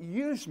can't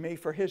use me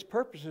for His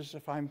purposes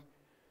if I'm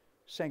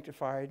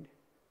sanctified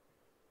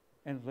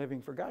and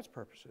living for God's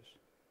purposes.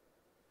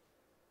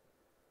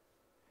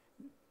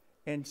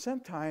 And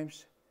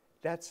sometimes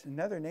that's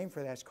another name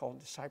for that. It's called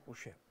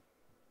discipleship.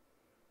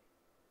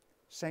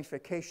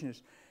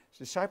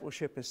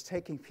 Discipleship is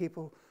taking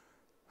people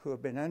who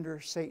have been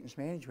under Satan's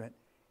management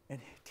and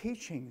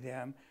teaching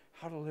them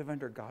how to live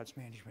under God's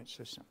management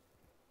system.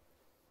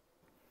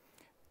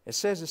 It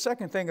says the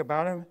second thing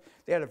about them,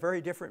 they had a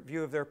very different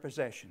view of their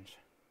possessions.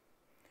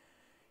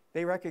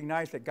 They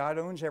recognized that God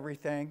owns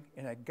everything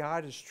and that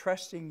God is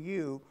trusting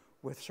you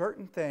with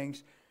certain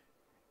things,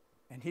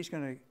 and you're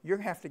going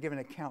to have to give an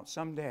account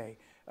someday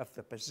of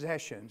the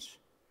possessions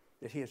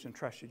that He has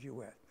entrusted you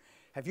with.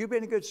 Have you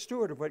been a good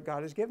steward of what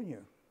God has given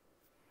you?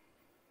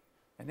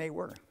 And they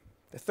were.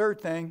 The third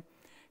thing,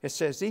 it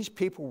says these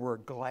people were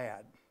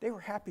glad. They were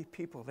happy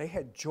people. They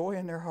had joy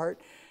in their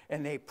heart,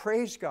 and they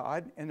praised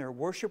God, and their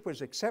worship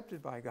was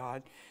accepted by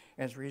God.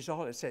 As a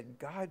result, it said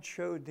God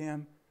showed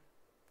them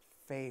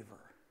favor.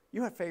 You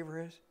know what favor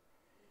is?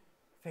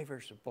 Favor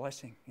is a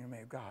blessing,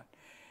 of God.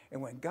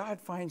 And when God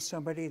finds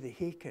somebody that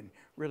He can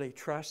really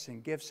trust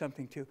and give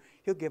something to,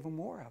 He'll give them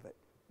more of it.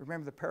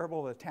 Remember the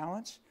parable of the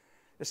talents?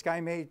 This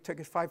guy took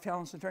his 5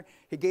 talents and turned.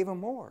 He gave them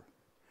more.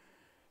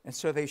 And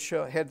so they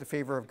had the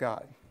favor of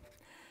God.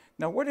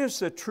 Now, what is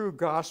the true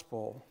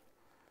gospel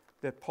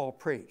that Paul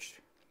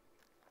preached?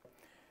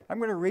 I'm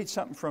going to read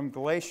something from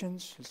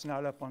Galatians. It's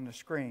not up on the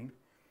screen.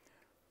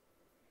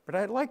 But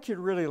I'd like you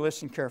to really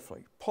listen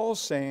carefully.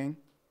 Paul's saying,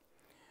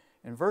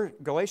 in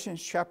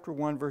Galatians chapter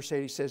 1, verse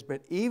 8, he says,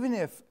 "But even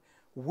if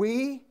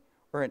we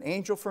or an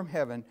angel from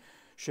heaven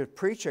should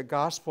preach a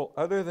gospel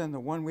other than the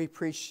one we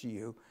preach to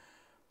you,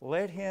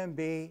 let him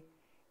be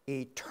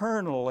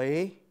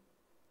eternally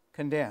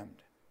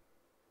condemned."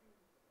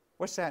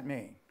 What's that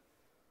mean?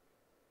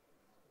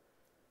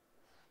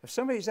 If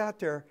somebody's out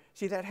there,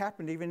 see, that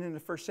happened even in the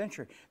first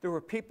century. There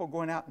were people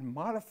going out and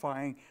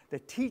modifying the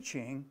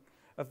teaching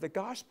of the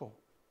gospel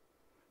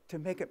to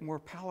make it more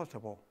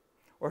palatable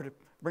or to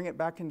bring it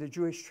back into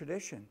Jewish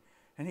tradition.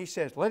 And he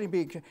says, let him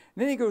be. And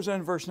then he goes on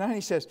in verse 9,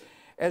 he says,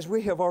 "As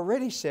we have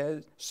already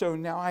said, so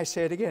now I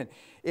say it again.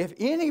 If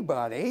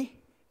anybody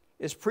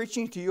is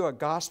preaching to you a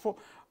gospel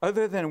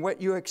other than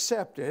what you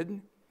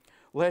accepted,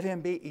 let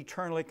him be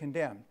eternally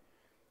condemned."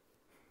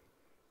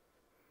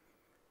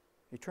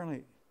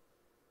 Eternally.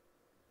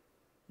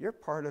 You're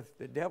part of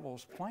the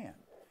devil's plan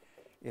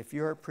if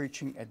you're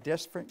preaching a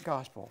different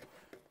gospel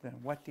than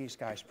what these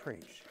guys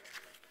preach.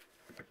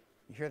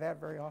 You hear that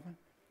very often?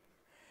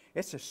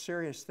 It's a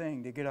serious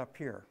thing to get up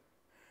here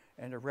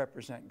and to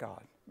represent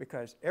God,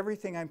 because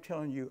everything I'm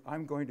telling you,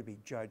 I'm going to be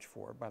judged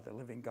for by the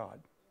living God.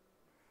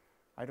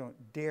 I don't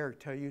dare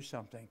tell you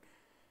something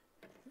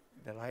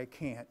that I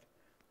can't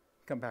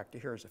come back to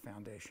here as a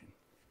foundation.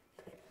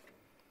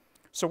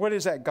 So what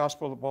is that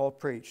gospel that Paul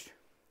preached?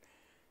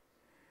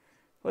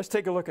 Let's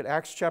take a look at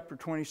Acts chapter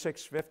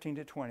 26, 15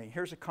 to 20.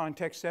 Here's the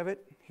context of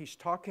it. He's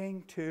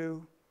talking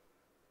to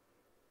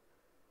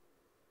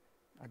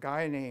a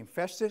guy named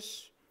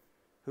Festus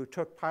who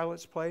took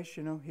Pilate's place.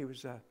 He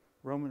was a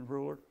Roman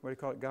ruler, what do you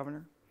call it,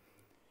 governor.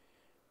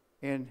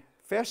 And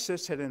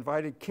Festus had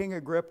invited King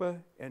Agrippa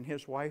and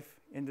his wife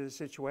into the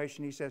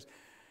situation. He says,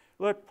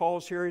 "Look,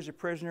 Paul's here, he's a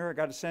prisoner. I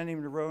got to send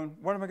him to Rome.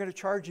 What am I going to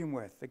charge him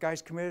with? The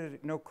guy's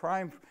committed no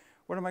crime.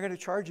 What am I going to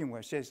charge him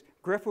with?" He says,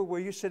 "Agrippa, will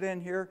you sit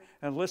in here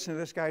and listen to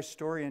this guy's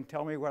story and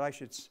tell me what I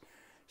should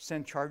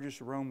send charges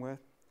to Rome with?"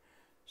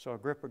 So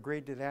Agrippa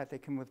agreed to that. They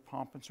came with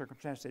pomp and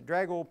circumstance. They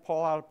drag old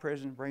Paul out of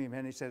prison, bring him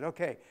in. He said,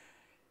 "Okay,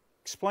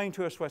 explain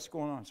to us what's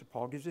going on." So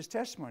Paul gives his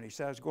testimony. He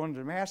said, "I was going to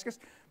Damascus.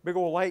 Big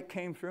old light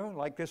came through,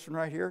 like this one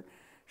right here,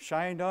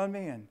 shined on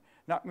me and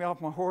knocked me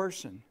off my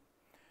horse." And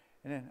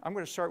then I'm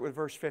going to start with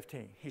verse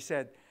 15. He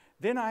said,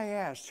 "Then I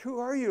asked, 'Who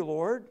are you,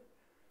 Lord?'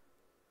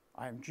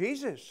 'I am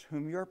Jesus,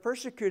 whom you are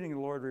persecuting,' the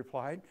Lord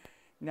replied.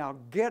 'Now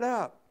get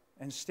up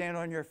and stand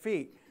on your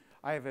feet.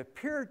 I have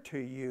appeared to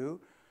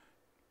you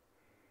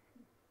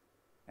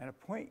and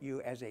appoint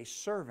you as a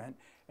servant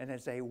and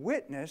as a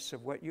witness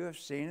of what you have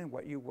seen and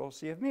what you will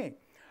see of me.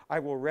 I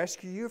will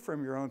rescue you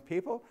from your own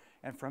people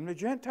and from the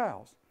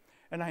Gentiles.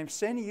 And I am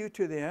sending you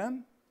to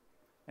them,'"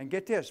 and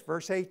get this,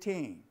 verse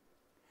 18,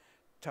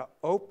 "'to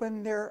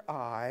open their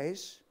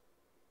eyes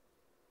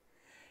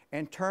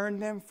and turn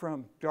them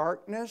from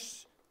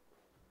darkness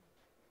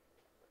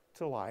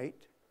to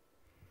light,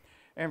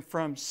 and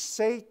from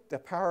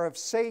the power of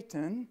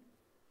Satan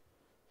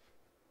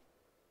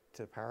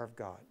to the power of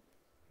God,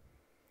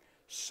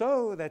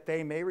 so that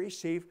they may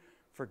receive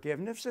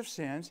forgiveness of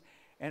sins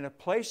and a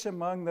place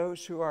among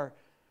those who are,'"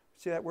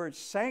 see that word,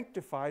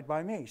 "sanctified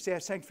by me." See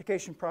that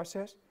sanctification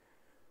process?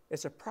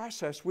 It's a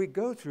process we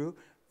go through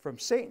from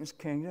Satan's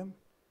kingdom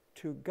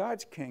to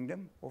God's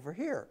kingdom over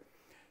here.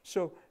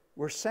 So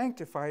we're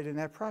sanctified in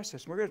that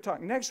process. We're going to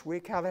talk next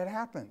week how that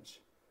happens.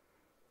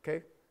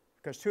 Okay?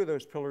 Because 2 of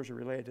those pillars are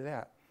related to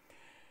that.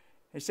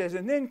 It says,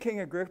 "And then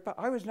King Agrippa,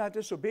 I was not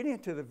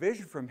disobedient to the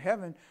vision from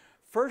heaven,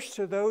 first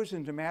to those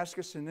in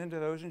Damascus and then to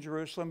those in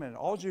Jerusalem and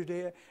all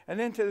Judea, and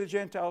then to the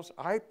Gentiles.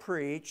 I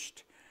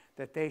preached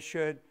that they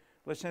should,"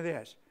 listen to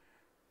this,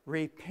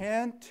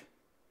 "repent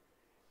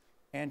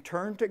and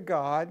turn to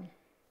God,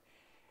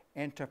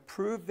 and to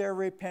prove their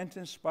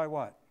repentance by"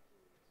 what?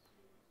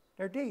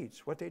 Their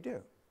deeds, what they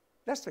do.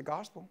 That's the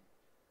gospel.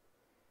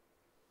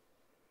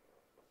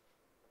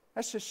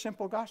 That's just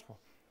simple gospel.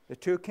 The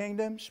 2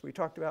 kingdoms we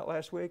talked about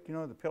last week,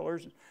 the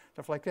pillars and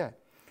stuff like that.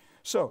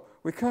 So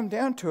we come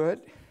down to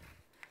it,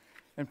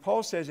 And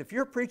Paul says, if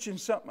you're preaching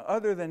something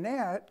other than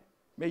that,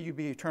 may you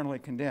be eternally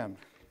condemned.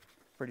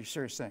 Pretty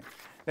serious thing.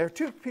 There are a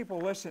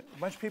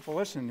bunch of people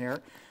listening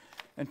there,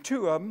 and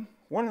two of them,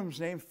 one of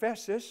them's named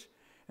Festus,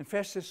 and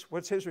Festus,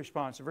 what's his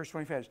response? In verse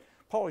 25,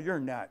 Paul, you're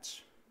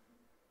nuts.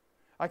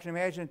 I can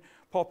imagine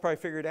Paul probably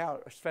figured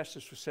out as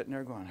Festus was sitting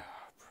there going,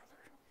 oh,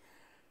 brother.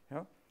 You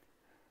know?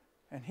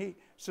 And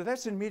so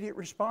that's an immediate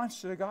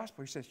response to the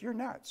gospel. He says, you're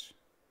nuts.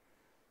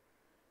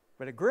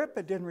 But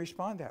Agrippa didn't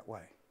respond that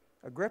way.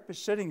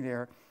 Agrippa's sitting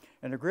there,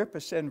 and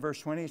Agrippa said in verse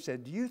 20, he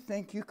said, do you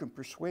think you can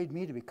persuade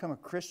me to become a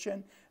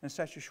Christian in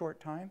such a short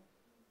time?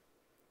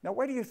 Now,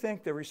 why do you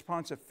think the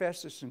response of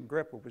Festus and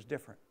Agrippa was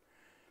different?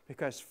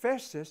 Because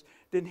Festus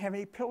didn't have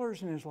any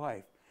pillars in his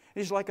life.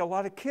 He's like a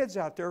lot of kids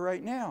out there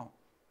right now.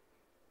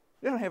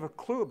 They don't have a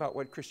clue about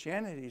what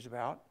Christianity is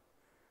about.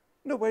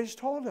 Nobody's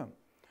told them.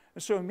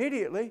 And so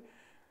immediately,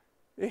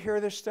 they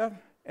hear this stuff,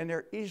 and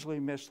they're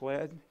easily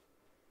misled.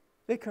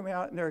 They come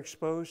out and they're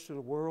exposed to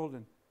the world,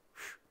 and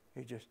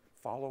they just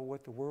follow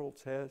what the world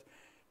says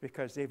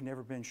because they've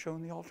never been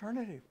shown the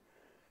alternative.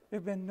 There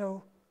have been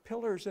no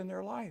pillars in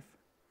their life.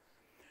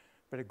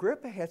 But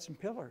Agrippa had some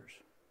pillars.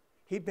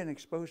 He'd been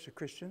exposed to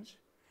Christians,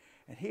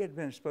 and he had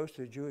been exposed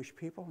to the Jewish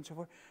people and so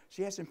forth. So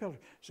he had some pillars.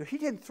 So he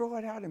didn't throw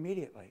it out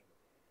immediately.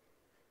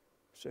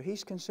 So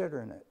he's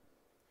considering it.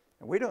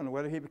 And we don't know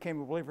whether he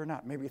became a believer or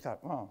not. Maybe he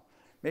thought, well,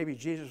 maybe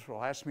Jesus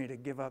will ask me to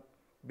give up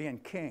being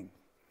king.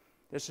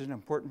 This is an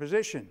important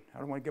position. I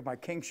don't want to give my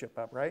kingship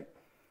up, right?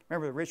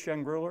 Remember the rich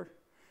young ruler?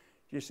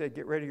 Jesus said,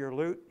 get rid of your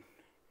loot,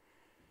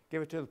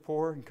 give it to the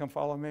poor, and come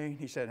follow me.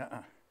 He said,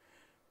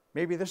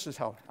 maybe this is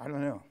how, I don't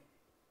know.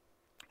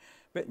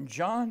 But in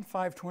John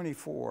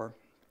 5:24,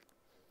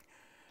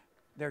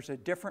 there's a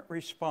different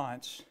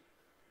response,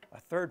 a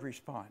third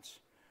response,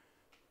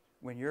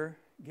 when you're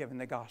given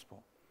the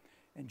gospel.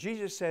 And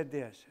Jesus said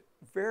this,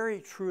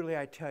 very truly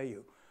I tell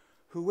you,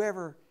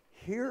 whoever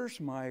hears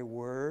my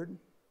word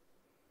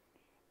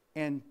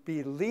and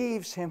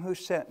believes him who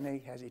sent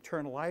me has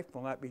eternal life,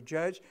 will not be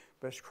judged,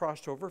 but has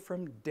crossed over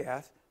from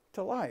death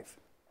to life.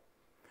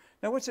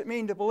 Now, what's it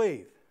mean to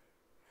believe?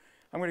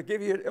 I'm going to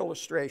give you an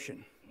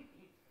illustration.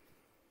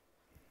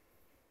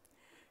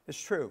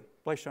 It's true,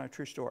 based on a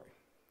true story.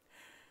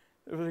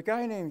 There was a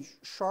guy named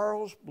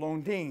Charles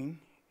Blondin.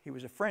 He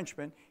was a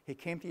Frenchman. He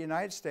came to the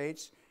United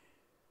States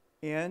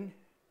in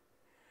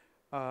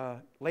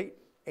late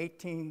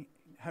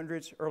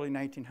 1800s, early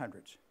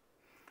 1900s.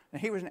 And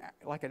he was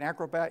like an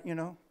acrobat, you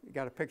know. You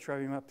got a picture of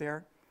him up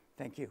there.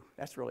 Thank you.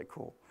 That's really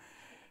cool.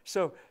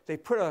 So they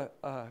put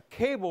a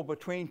cable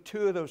between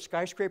two of those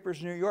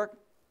skyscrapers in New York.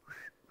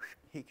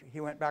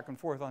 He went back and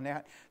forth on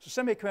that. So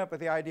somebody came up with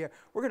the idea,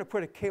 we're going to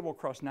put a cable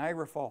across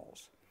Niagara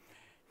Falls.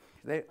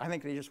 I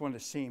think they just wanted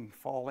to see him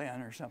fall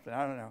in or something.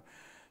 I don't know.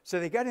 So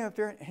they got him up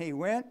there, and he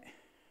went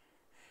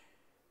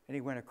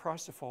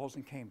across the falls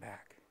and came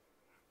back.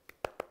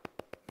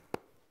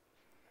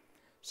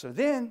 So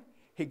then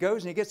he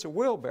goes and he gets a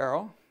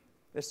wheelbarrow.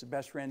 This is the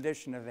best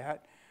rendition of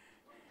that.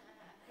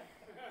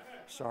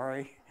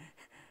 Sorry.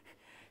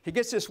 He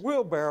gets this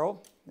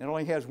wheelbarrow. It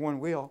only has one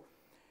wheel.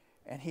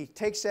 And he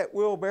takes that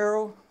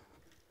wheelbarrow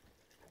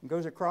and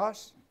goes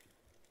across.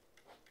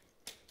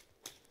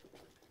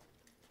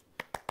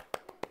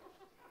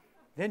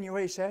 Then you know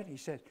what he said? He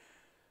said,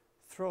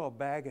 throw a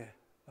bag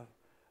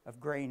of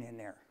grain in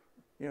there.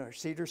 You know, or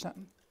seed or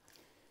something.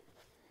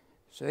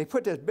 So they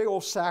put this big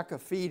old sack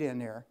of feed in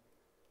there.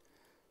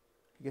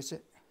 He gets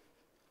it.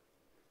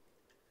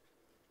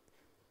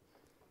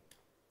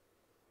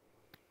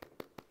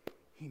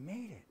 He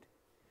made it.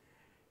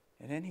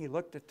 And then he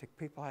looked at the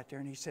people out there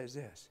and he says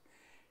this,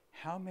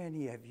 how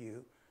many of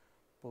you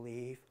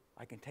believe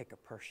I can take a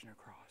person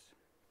across?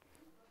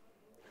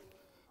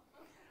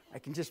 I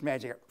can just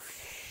imagine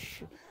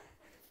it.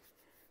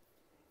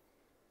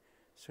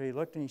 So he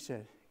looked and he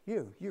said,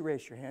 you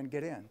raise your hand,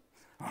 get in.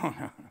 Oh,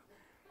 no.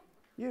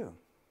 You,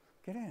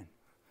 get in.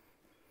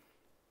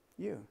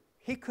 You.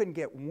 He couldn't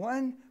get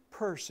one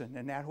person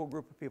in that whole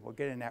group of people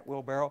get in that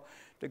wheelbarrow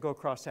to go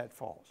across that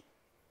falls.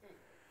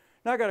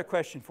 Now I got a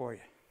question for you.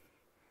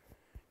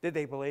 Did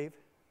they believe?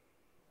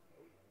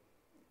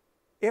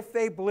 If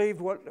they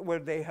believed, what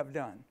would they have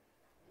done?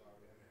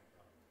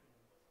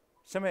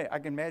 I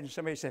can imagine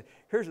somebody said,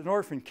 here's an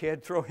orphan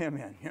kid, throw him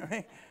in. You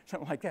know,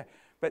 something like that.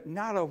 But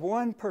not a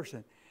one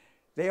person.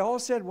 They all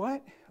said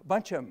what? A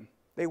bunch of them.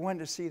 They wanted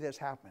to see this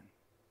happen.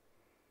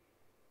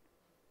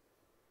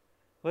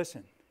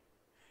 Listen,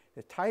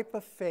 the type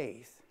of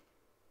faith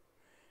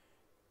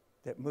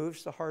that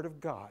moves the heart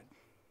of God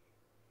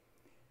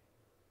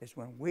is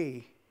when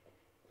we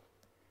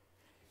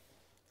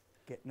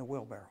get in the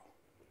wheelbarrow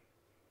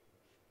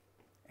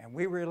and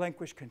we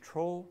relinquish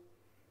control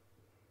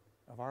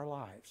of our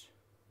lives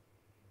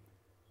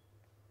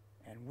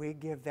and we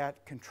give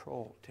that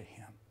control to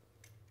Him.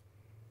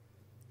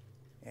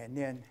 And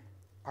then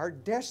our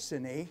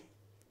destiny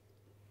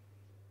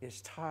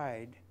is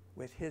tied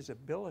with His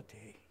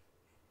ability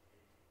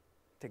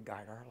to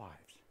guide our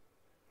lives.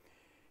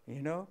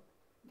 You know,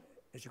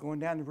 as you're going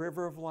down the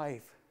river of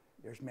life,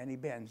 there's many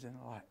bends and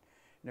a lot.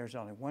 And there's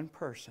only one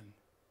person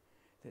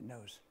that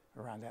knows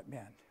around that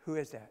bend. Who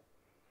is that?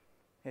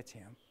 It's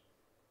him.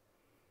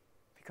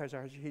 Because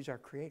he's our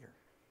creator.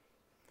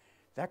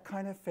 That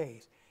kind of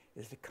faith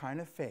is the kind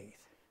of faith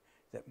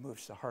that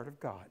moves the heart of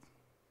God.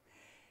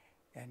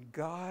 And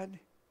God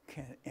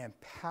can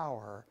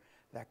empower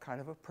that kind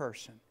of a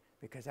person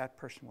because that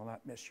person will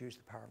not misuse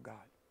the power of God.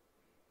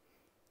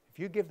 If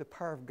you give the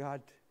power of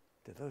God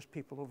to those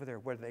people over there,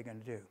 what are they going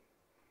to do?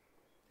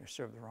 They're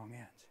serve the wrong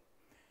ends.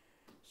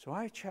 So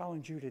I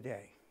challenge you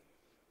today.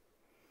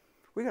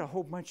 We got a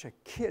whole bunch of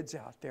kids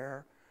out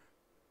there.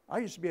 I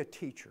used to be a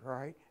teacher, all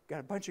right? Got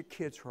a bunch of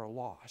kids who are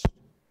lost.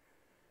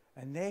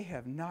 And they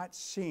have not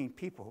seen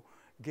people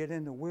get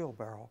in the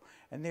wheelbarrow.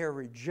 And they are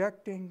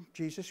rejecting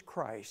Jesus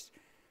Christ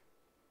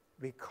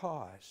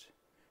because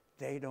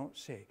they don't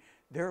see.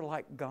 They're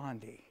like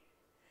Gandhi.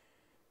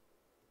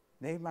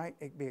 They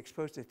might be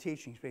exposed to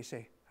teachings, but they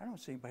say, I don't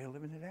see anybody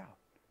living it out.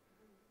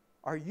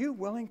 Are you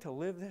willing to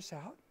live this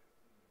out?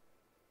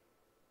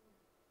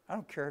 I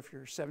don't care if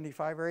you're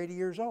 75 or 80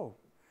 years old.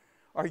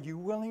 Are you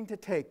willing to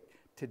take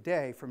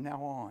today from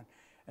now on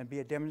and be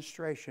a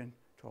demonstration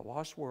to a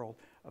lost world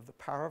of the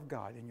power of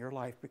God in your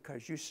life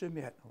because you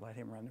submit and let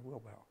him run the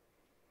wheelbarrow?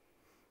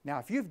 Now,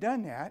 if you've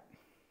done that,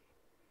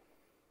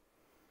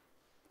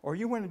 or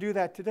you want to do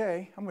that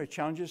today, I'm going to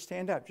challenge you to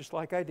stand up just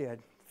like I did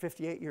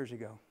 58 years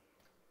ago.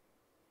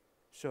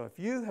 So if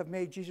you have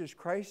made Jesus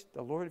Christ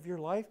the Lord of your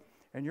life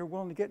and you're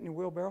willing to get in the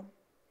wheelbarrow,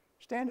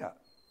 stand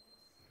up.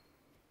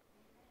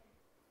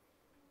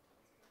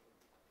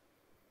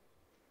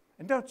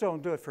 And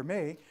don't do it for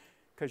me,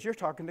 because you're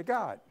talking to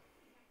God.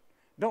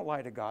 Don't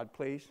lie to God,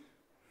 please.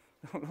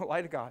 Don't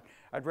lie to God.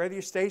 I'd rather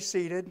you stay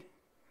seated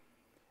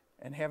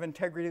and have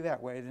integrity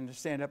that way than to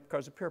stand up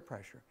because of peer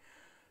pressure.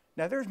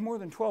 Now, there's more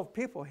than 12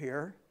 people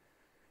here,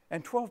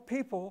 and 12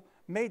 people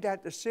made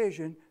that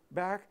decision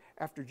back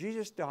after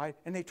Jesus died,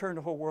 and they turned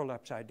the whole world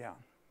upside down.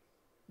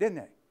 Didn't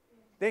they?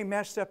 They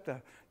messed up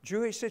the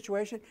Jewish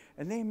situation,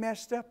 and they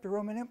messed up the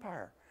Roman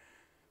Empire.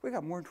 We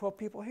got more than 12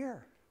 people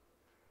here.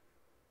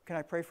 Can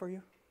I pray for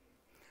you?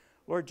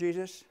 Lord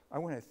Jesus, I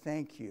want to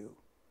thank you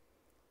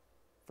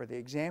for the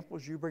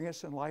examples you bring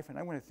us in life, and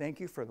I want to thank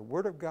you for the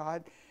Word of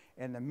God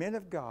and the men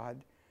of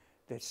God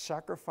that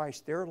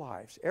sacrificed their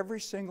lives. Every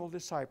single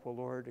disciple,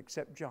 Lord,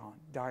 except John,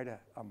 died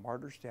a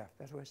martyr's death.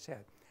 That's what it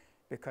said.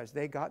 Because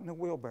they got in the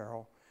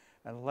wheelbarrow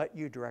and let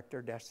you direct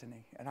their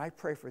destiny. And I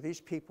pray for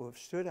these people who have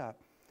stood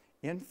up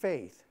in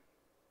faith.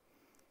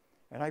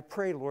 And I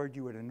pray, Lord,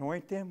 you would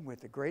anoint them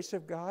with the grace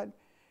of God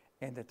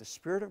and that the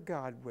Spirit of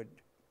God would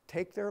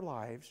take their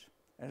lives.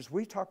 And as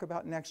we talk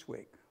about next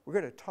week, we're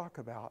going to talk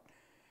about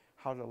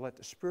how to let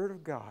the Spirit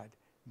of God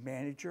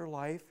manage your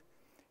life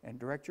and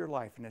direct your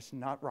life. And it's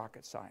not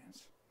rocket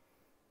science.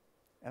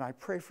 And I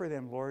pray for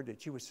them, Lord,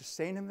 that you would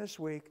sustain them this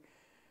week.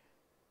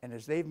 And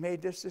as they've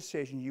made this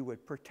decision, you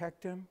would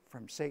protect them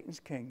from Satan's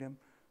kingdom,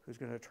 who's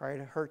going to try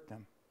to hurt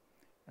them.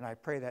 And I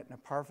pray that in the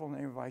powerful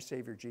name of our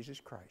Savior, Jesus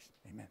Christ.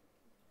 Amen.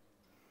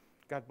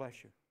 God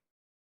bless you.